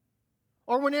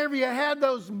 Or whenever you had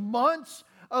those months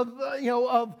of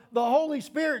the Holy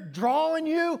Spirit drawing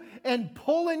you and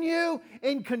pulling you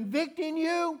and convicting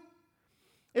you?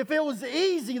 If it was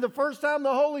easy the first time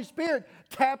the Holy Spirit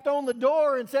tapped on the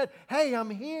door and said, hey, I'm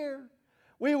here,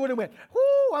 we would have went,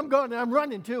 whoo, I'm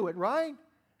running to it, right?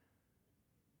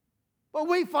 But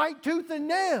we fight tooth and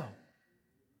nail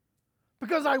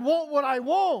because I want what I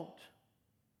want.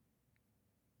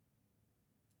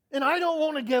 And I don't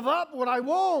want to give up what I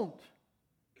want.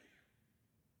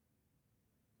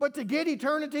 But to get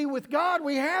eternity with God,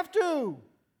 we have to.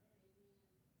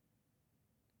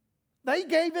 They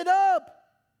gave it up.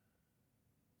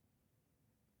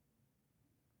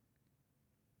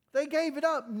 They gave it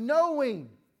up knowing.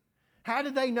 How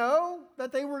did they know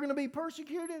that they were going to be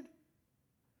persecuted?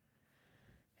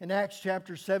 In Acts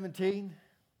chapter 17,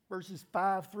 verses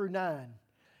 5 through 9,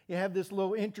 you have this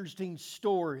little interesting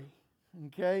story.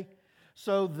 Okay?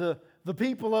 So the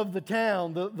people of the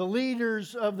town, the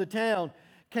leaders of the town,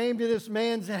 came to this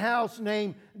man's house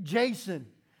named Jason.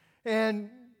 And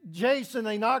Jason,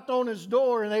 they knocked on his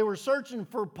door and they were searching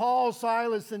for Paul,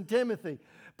 Silas, and Timothy.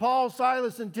 Paul,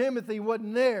 Silas, and Timothy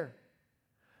wasn't there.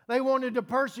 They wanted to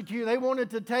persecute. They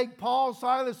wanted to take Paul,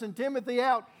 Silas, and Timothy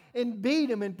out and beat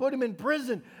them and put them in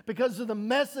prison because of the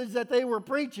message that they were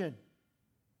preaching.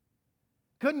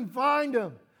 Couldn't find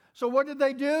them. So what did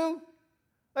they do?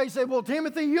 They said, well,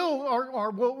 Timothy,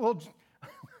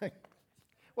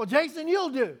 well, Jason, you'll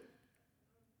do.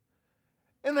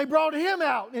 And they brought him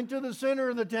out into the center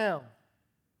of the town.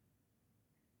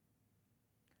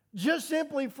 Just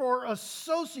simply for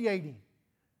associating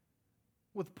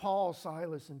with Paul,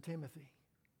 Silas, and Timothy.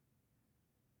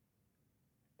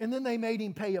 And then they made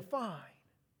him pay a fine.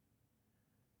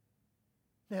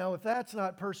 Now, if that's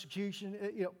not persecution,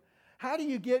 how do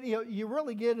you get, you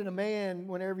really get in a man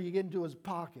whenever you get into his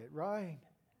pocket, right?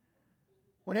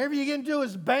 Whenever you get into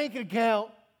his bank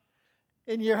account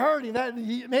and you hurt him,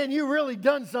 man, you really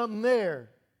done something there.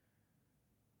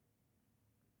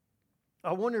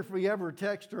 I wonder if we ever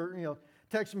text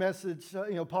message,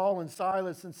 Paul and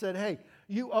Silas and said, hey,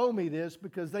 you owe me this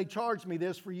because they charged me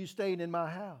this for you staying in my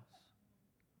house.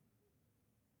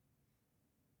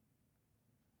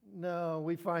 No,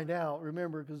 we find out,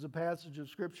 remember, because the passage of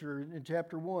Scripture in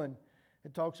chapter 1,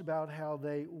 it talks about how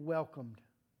they welcomed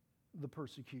the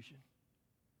persecution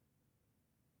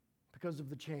because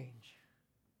of the change.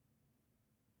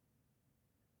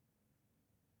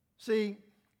 See,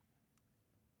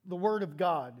 the Word of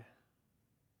God,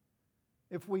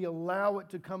 if we allow it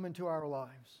to come into our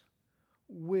lives,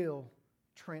 will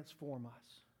transform us.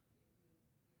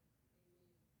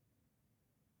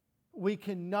 We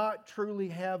cannot truly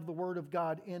have the Word of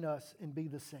God in us and be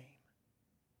the same.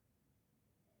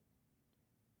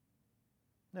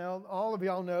 Now, all of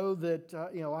y'all know that,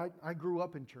 I grew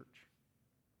up in church.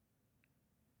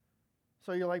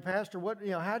 So you're like, Pastor,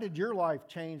 how did your life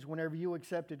change whenever you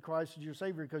accepted Christ as your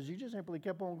Savior? Because you just simply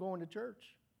kept on going to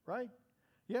church, right?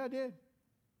 Yeah, I did.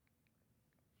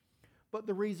 But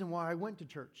the reason why I went to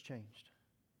church changed.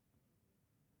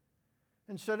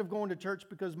 Instead of going to church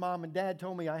because Mom and Dad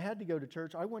told me I had to go to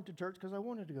church, I went to church because I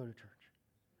wanted to go to church.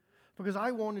 Because I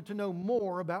wanted to know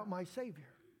more about my Savior.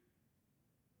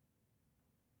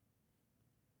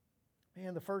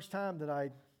 Man, the first time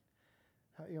that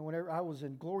whenever I was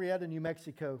in Glorieta, New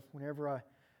Mexico, whenever I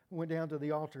went down to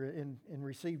the altar and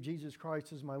received Jesus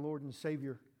Christ as my Lord and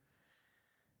Savior,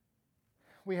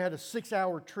 we had a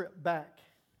 6-hour trip back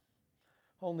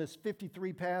on this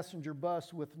 53-passenger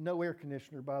bus with no air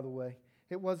conditioner, by the way.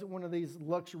 It wasn't one of these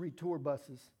luxury tour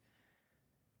buses.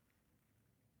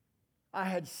 I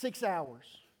had 6 hours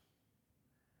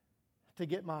to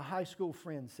get my high school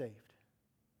friend saved.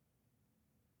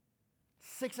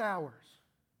 6 hours.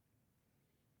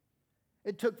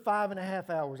 It took 5.5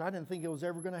 hours. I didn't think it was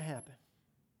ever going to happen.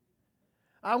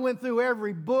 I went through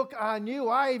every book I knew.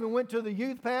 I even went to the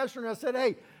youth pastor and I said,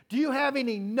 hey, do you have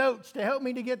any notes to help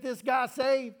me to get this guy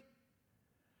saved?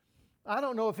 I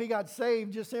don't know if he got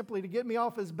saved just simply to get me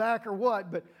off his back or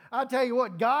what, but I'll tell you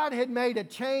what, God had made a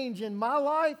change in my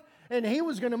life, and He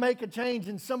was going to make a change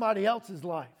in somebody else's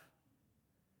life.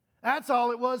 That's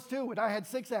all it was to it. I had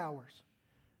 6 hours.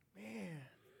 Man,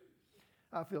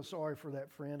 I feel sorry for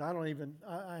that friend.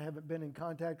 I haven't been in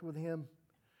contact with him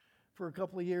for a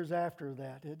couple of years after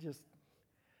that.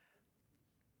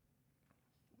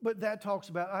 But that talks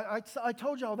about, I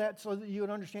told you all that so that you would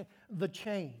understand the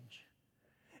change.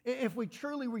 If we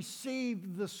truly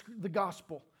receive the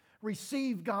gospel,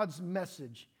 receive God's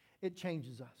message, it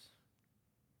changes us.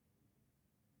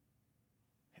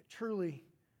 It truly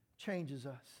changes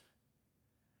us.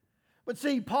 But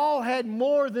see, Paul had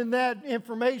more than that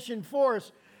information for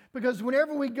us, because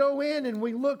whenever we go in and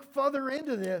we look further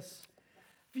into this,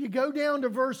 if you go down to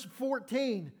verse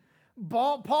 14,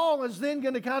 Paul is then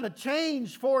going to kind of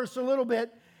change for us a little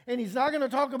bit, and he's not going to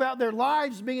talk about their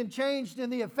lives being changed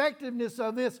and the effectiveness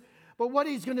of this, but what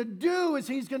he's going to do is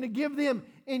he's going to give them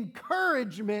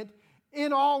encouragement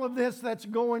in all of this that's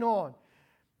going on.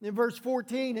 In verse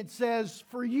 14 it says,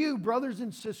 "For you, brothers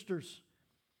and sisters,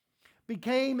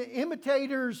 became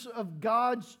imitators of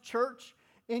God's church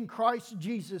in Christ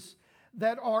Jesus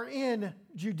that are in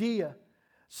Judea,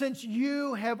 since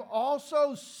you have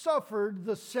also suffered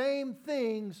the same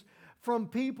things from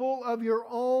people of your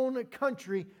own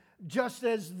country, just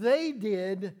as they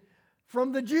did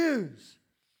from the Jews,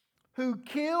 who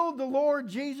killed the Lord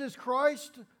Jesus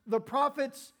Christ, the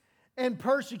prophets, and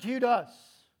persecute us."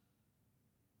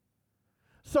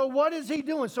 So what is he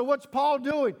doing? So what's Paul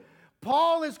doing?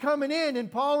 Paul is coming in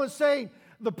and Paul is saying,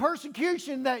 the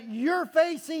persecution that you're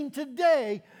facing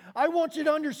today, I want you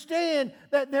to understand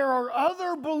that there are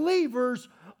other believers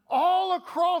all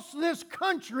across this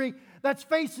country that's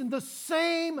facing the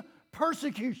same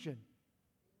persecution.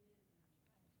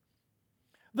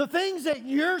 The things that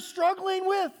you're struggling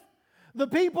with, the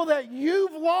people that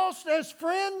you've lost as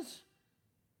friends,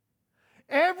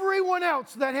 everyone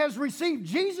else that has received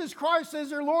Jesus Christ as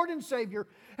their Lord and Savior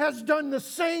has done the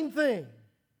same thing.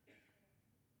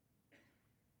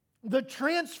 The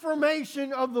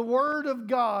transformation of the Word of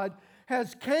God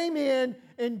has came in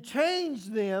and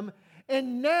changed them,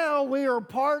 and now we are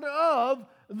part of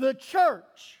the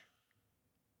church.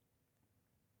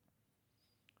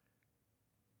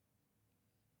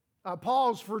 I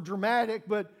pause for dramatic,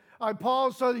 but I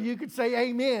pause so that you could say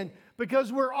amen,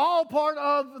 because we're all part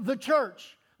of the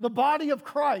church, the body of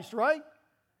Christ, right?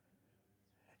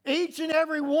 Each and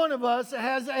every one of us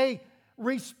has a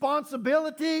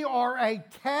responsibility or a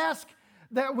task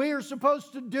that we are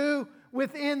supposed to do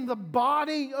within the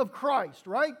body of Christ,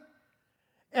 right?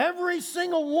 Every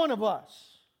single one of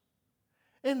us,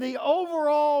 in the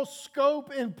overall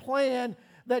scope and plan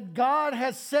that God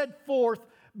has set forth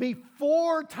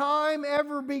before time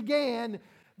ever began,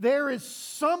 there is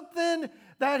something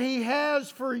that He has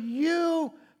for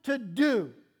you to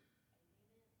do.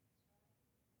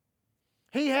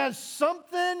 He has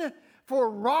something for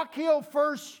Rock Hill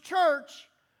First Church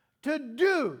to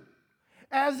do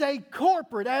as a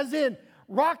corporate, as in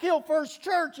Rock Hill First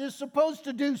Church is supposed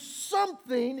to do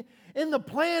something in the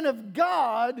plan of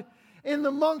God in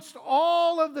amongst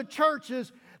all of the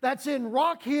churches that's in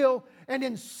Rock Hill and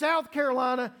in South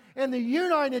Carolina and the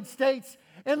United States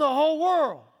and the whole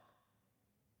world.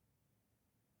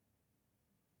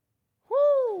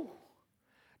 Woo!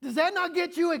 Does that not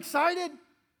get you excited?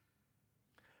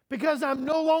 Because I'm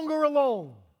no longer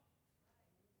alone.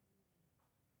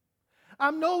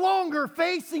 I'm no longer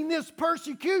facing this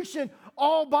persecution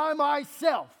all by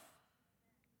myself.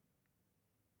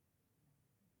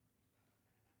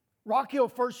 Rock Hill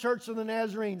First Church of the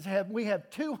Nazarenes we have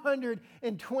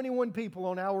 221 people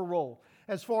on our roll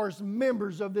as far as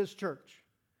members of this church.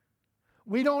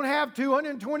 We don't have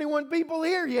 221 people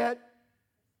here yet,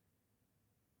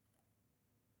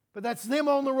 but that's them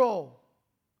on the roll.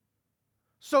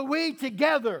 So we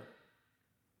together,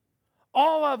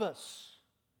 all of us,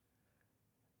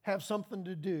 have something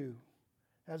to do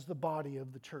as the body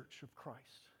of the church of Christ.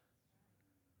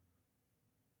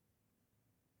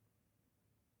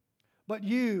 But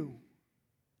you,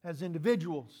 as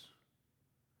individuals,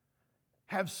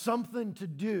 have something to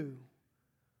do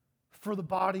for the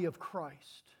body of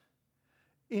Christ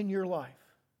in your life.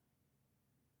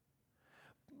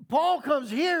 Paul comes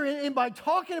here and by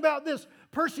talking about this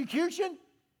persecution,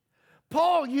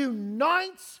 Paul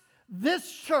unites this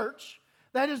church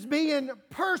that is being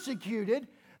persecuted,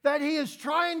 that He is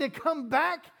trying to come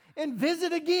back and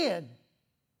visit again.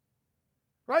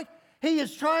 Right? He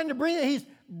is trying to He's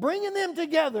bringing them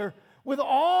together with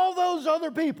all those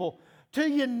other people to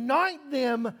unite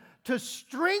them, to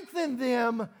strengthen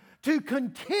them, to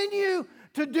continue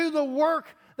to do the work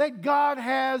that God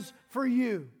has for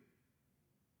you.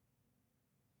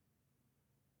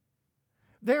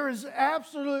 There is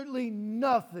absolutely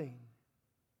nothing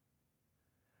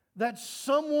that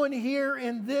someone here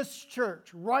in this church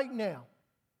right now,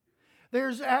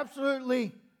 there's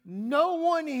absolutely no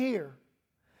one here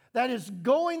that is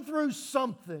going through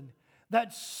something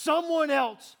that someone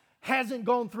else hasn't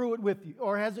gone through it with you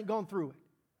or hasn't gone through it.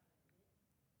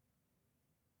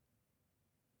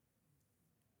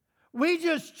 We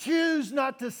just choose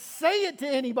not to say it to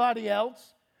anybody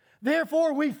else.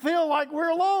 Therefore, we feel like we're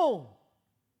alone.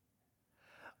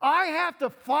 I have to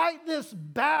fight this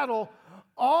battle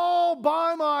all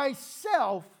by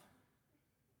myself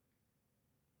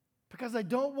because I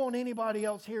don't want anybody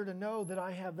else here to know that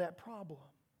I have that problem.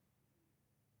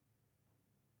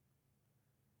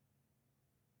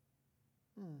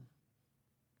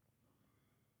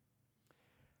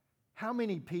 How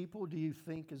many people do you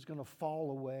think is going to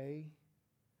fall away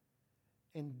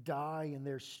and die in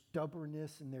their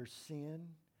stubbornness and their sin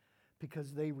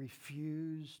because they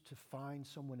refuse to find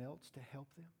someone else to help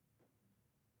them?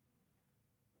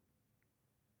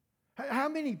 How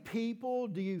many people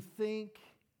do you think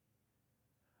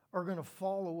are going to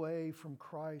fall away from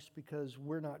Christ because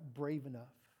we're not brave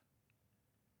enough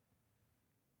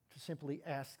to simply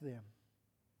ask them,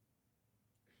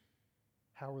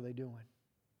 how are they doing?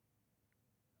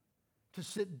 To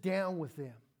sit down with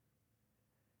them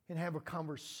and have a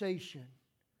conversation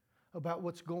about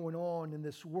what's going on in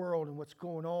this world and what's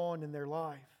going on in their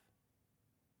life.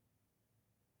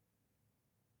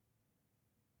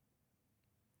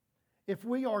 If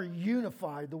we are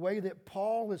unified the way that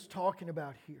Paul is talking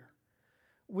about here,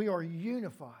 we are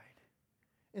unified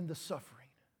in the suffering.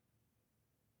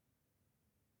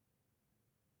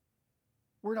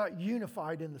 We're not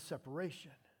unified in the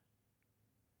separation.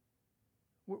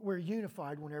 We're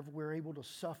unified whenever we're able to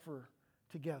suffer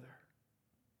together.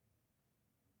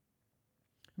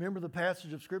 Remember the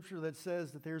passage of Scripture that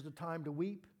says that there's a time to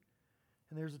weep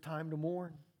and there's a time to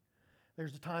mourn.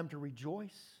 There's a time to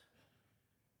rejoice.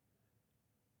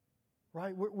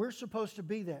 Right? We're supposed to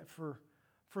be that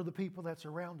for the people that's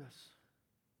around us.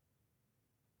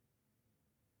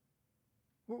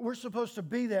 We're supposed to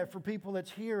be that for people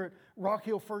that's here at Rock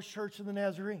Hill First Church of the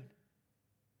Nazarene.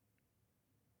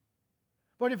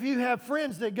 But if you have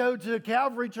friends that go to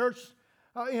Calvary Church,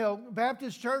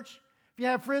 Baptist Church, if you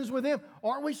have friends with them,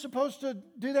 aren't we supposed to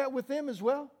do that with them as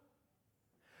well?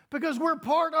 Because we're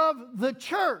part of the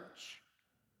church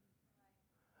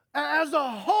as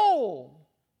a whole,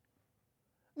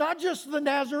 not just the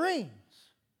Nazarenes.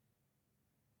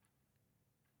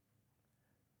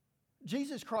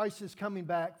 Jesus Christ is coming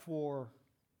back for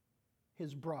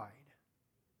His bride,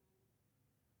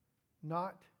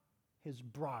 not His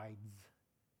brides.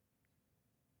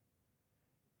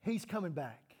 He's coming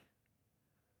back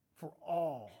for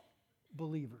all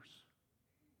believers.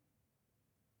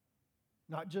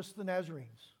 Not just the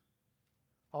Nazarenes,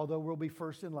 although we'll be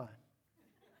first in line.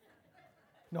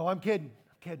 No, I'm kidding.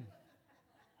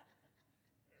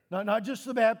 Not just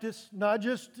the Baptists, not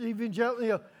just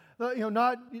evangelical,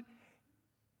 not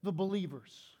the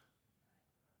believers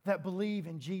that believe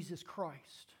in Jesus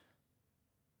Christ.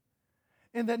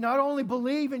 And that not only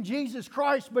believe in Jesus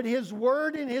Christ, but His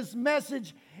Word and His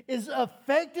message is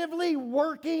effectively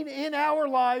working in our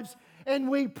lives, and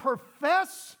we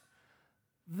profess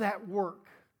that work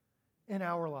in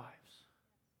our lives.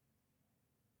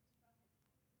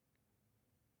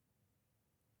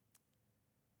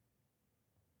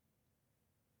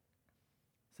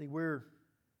 See, we're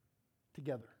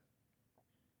together.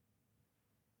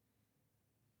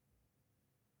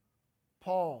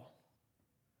 Paul,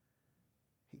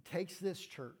 he takes this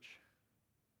church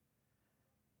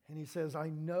and he says, I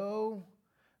know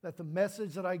that the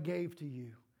message that I gave to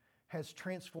you has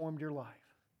transformed your life.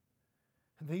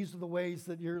 And these are the ways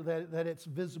that that it's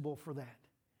visible for that.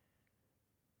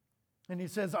 And he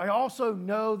says, I also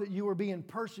know that you are being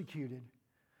persecuted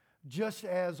just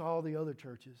as all the other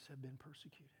churches have been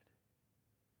persecuted.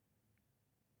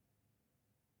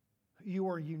 You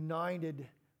are united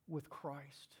with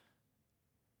Christ.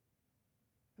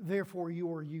 Therefore,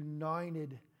 you are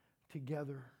united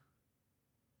together.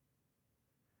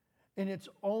 And it's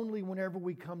only whenever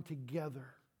we come together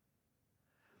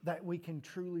that we can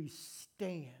truly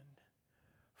stand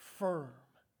firm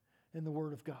in the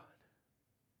Word of God.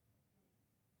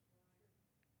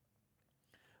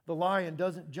 The lion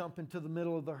doesn't jump into the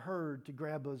middle of the herd to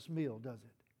grab his meal, does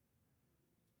it?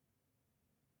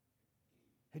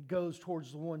 It goes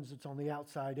towards the ones that's on the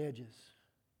outside edges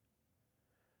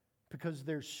because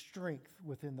there's strength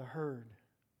within the herd.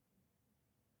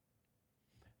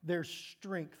 There's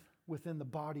strength within the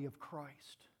body of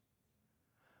Christ.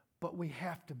 But we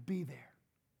have to be there.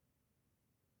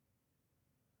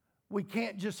 We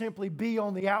can't just simply be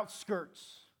on the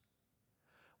outskirts.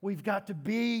 We've got to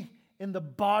be in the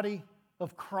body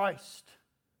of Christ.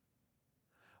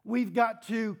 We've got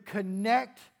to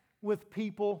connect with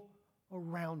people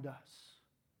around us.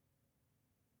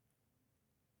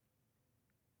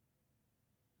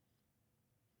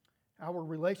 Our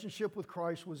relationship with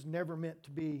Christ was never meant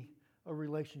to be a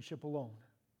relationship alone.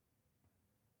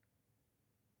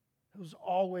 It was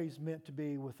always meant to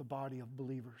be with a body of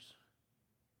believers.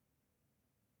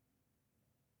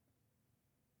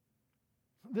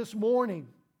 This morning,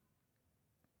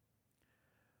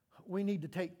 we need to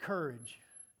take courage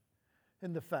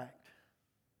in the fact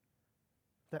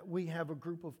that we have a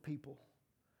group of people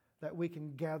that we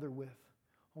can gather with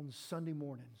on Sunday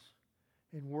mornings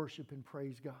and worship and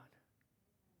praise God.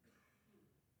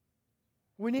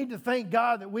 We need to thank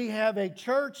God that we have a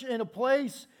church and a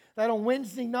place that on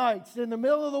Wednesday nights, in the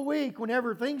middle of the week,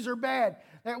 whenever things are bad,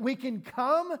 that we can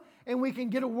come and we can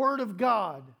get a word of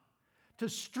God to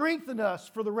strengthen us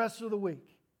for the rest of the week.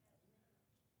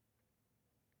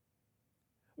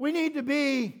 We need to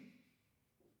be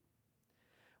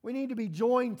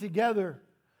joined together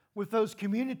with those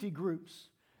community groups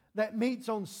that meets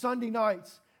on Sunday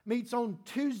nights, meets on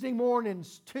Tuesday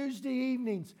mornings, Tuesday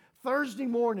evenings, Thursday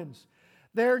mornings.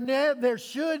 There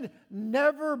should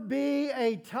never be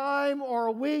a time or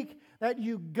a week that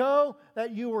you go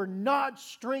that you are not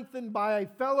strengthened by a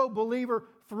fellow believer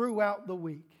throughout the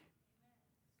week.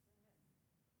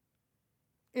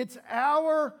 It's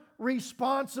our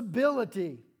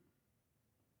responsibility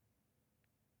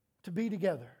to be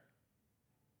together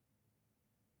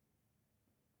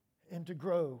and to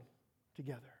grow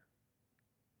together.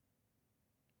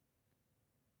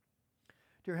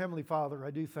 Dear Heavenly Father, I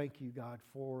do thank you, God,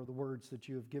 for the words that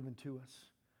you have given to us.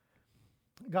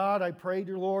 God, I pray,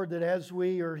 dear Lord, that as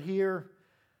we are here,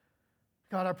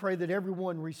 God, I pray that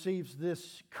everyone receives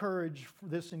this courage,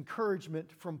 this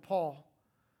encouragement from Paul,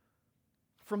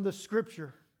 from the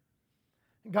Scripture.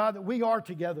 God, that we are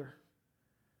together,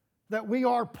 that we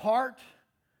are part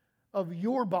of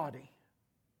your body,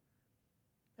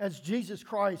 as Jesus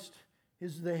Christ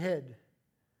is the head.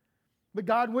 But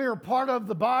God, we are part of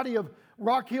the body of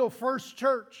Rock Hill First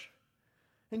Church.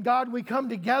 And God, we come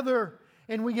together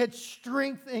and we get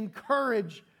strength and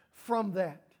courage from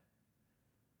that.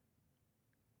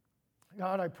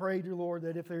 God, I pray, dear Lord,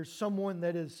 that if there's someone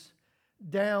that is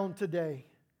down today,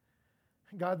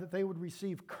 God, that they would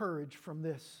receive courage from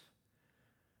this.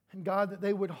 And God, that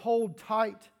they would hold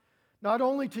tight not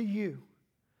only to you,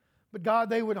 but God,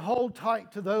 they would hold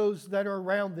tight to those that are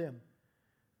around them.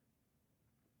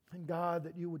 And God,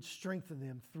 that you would strengthen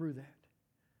them through that.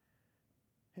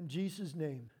 In Jesus'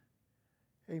 name,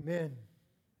 amen.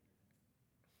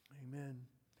 Amen.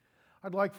 I'd like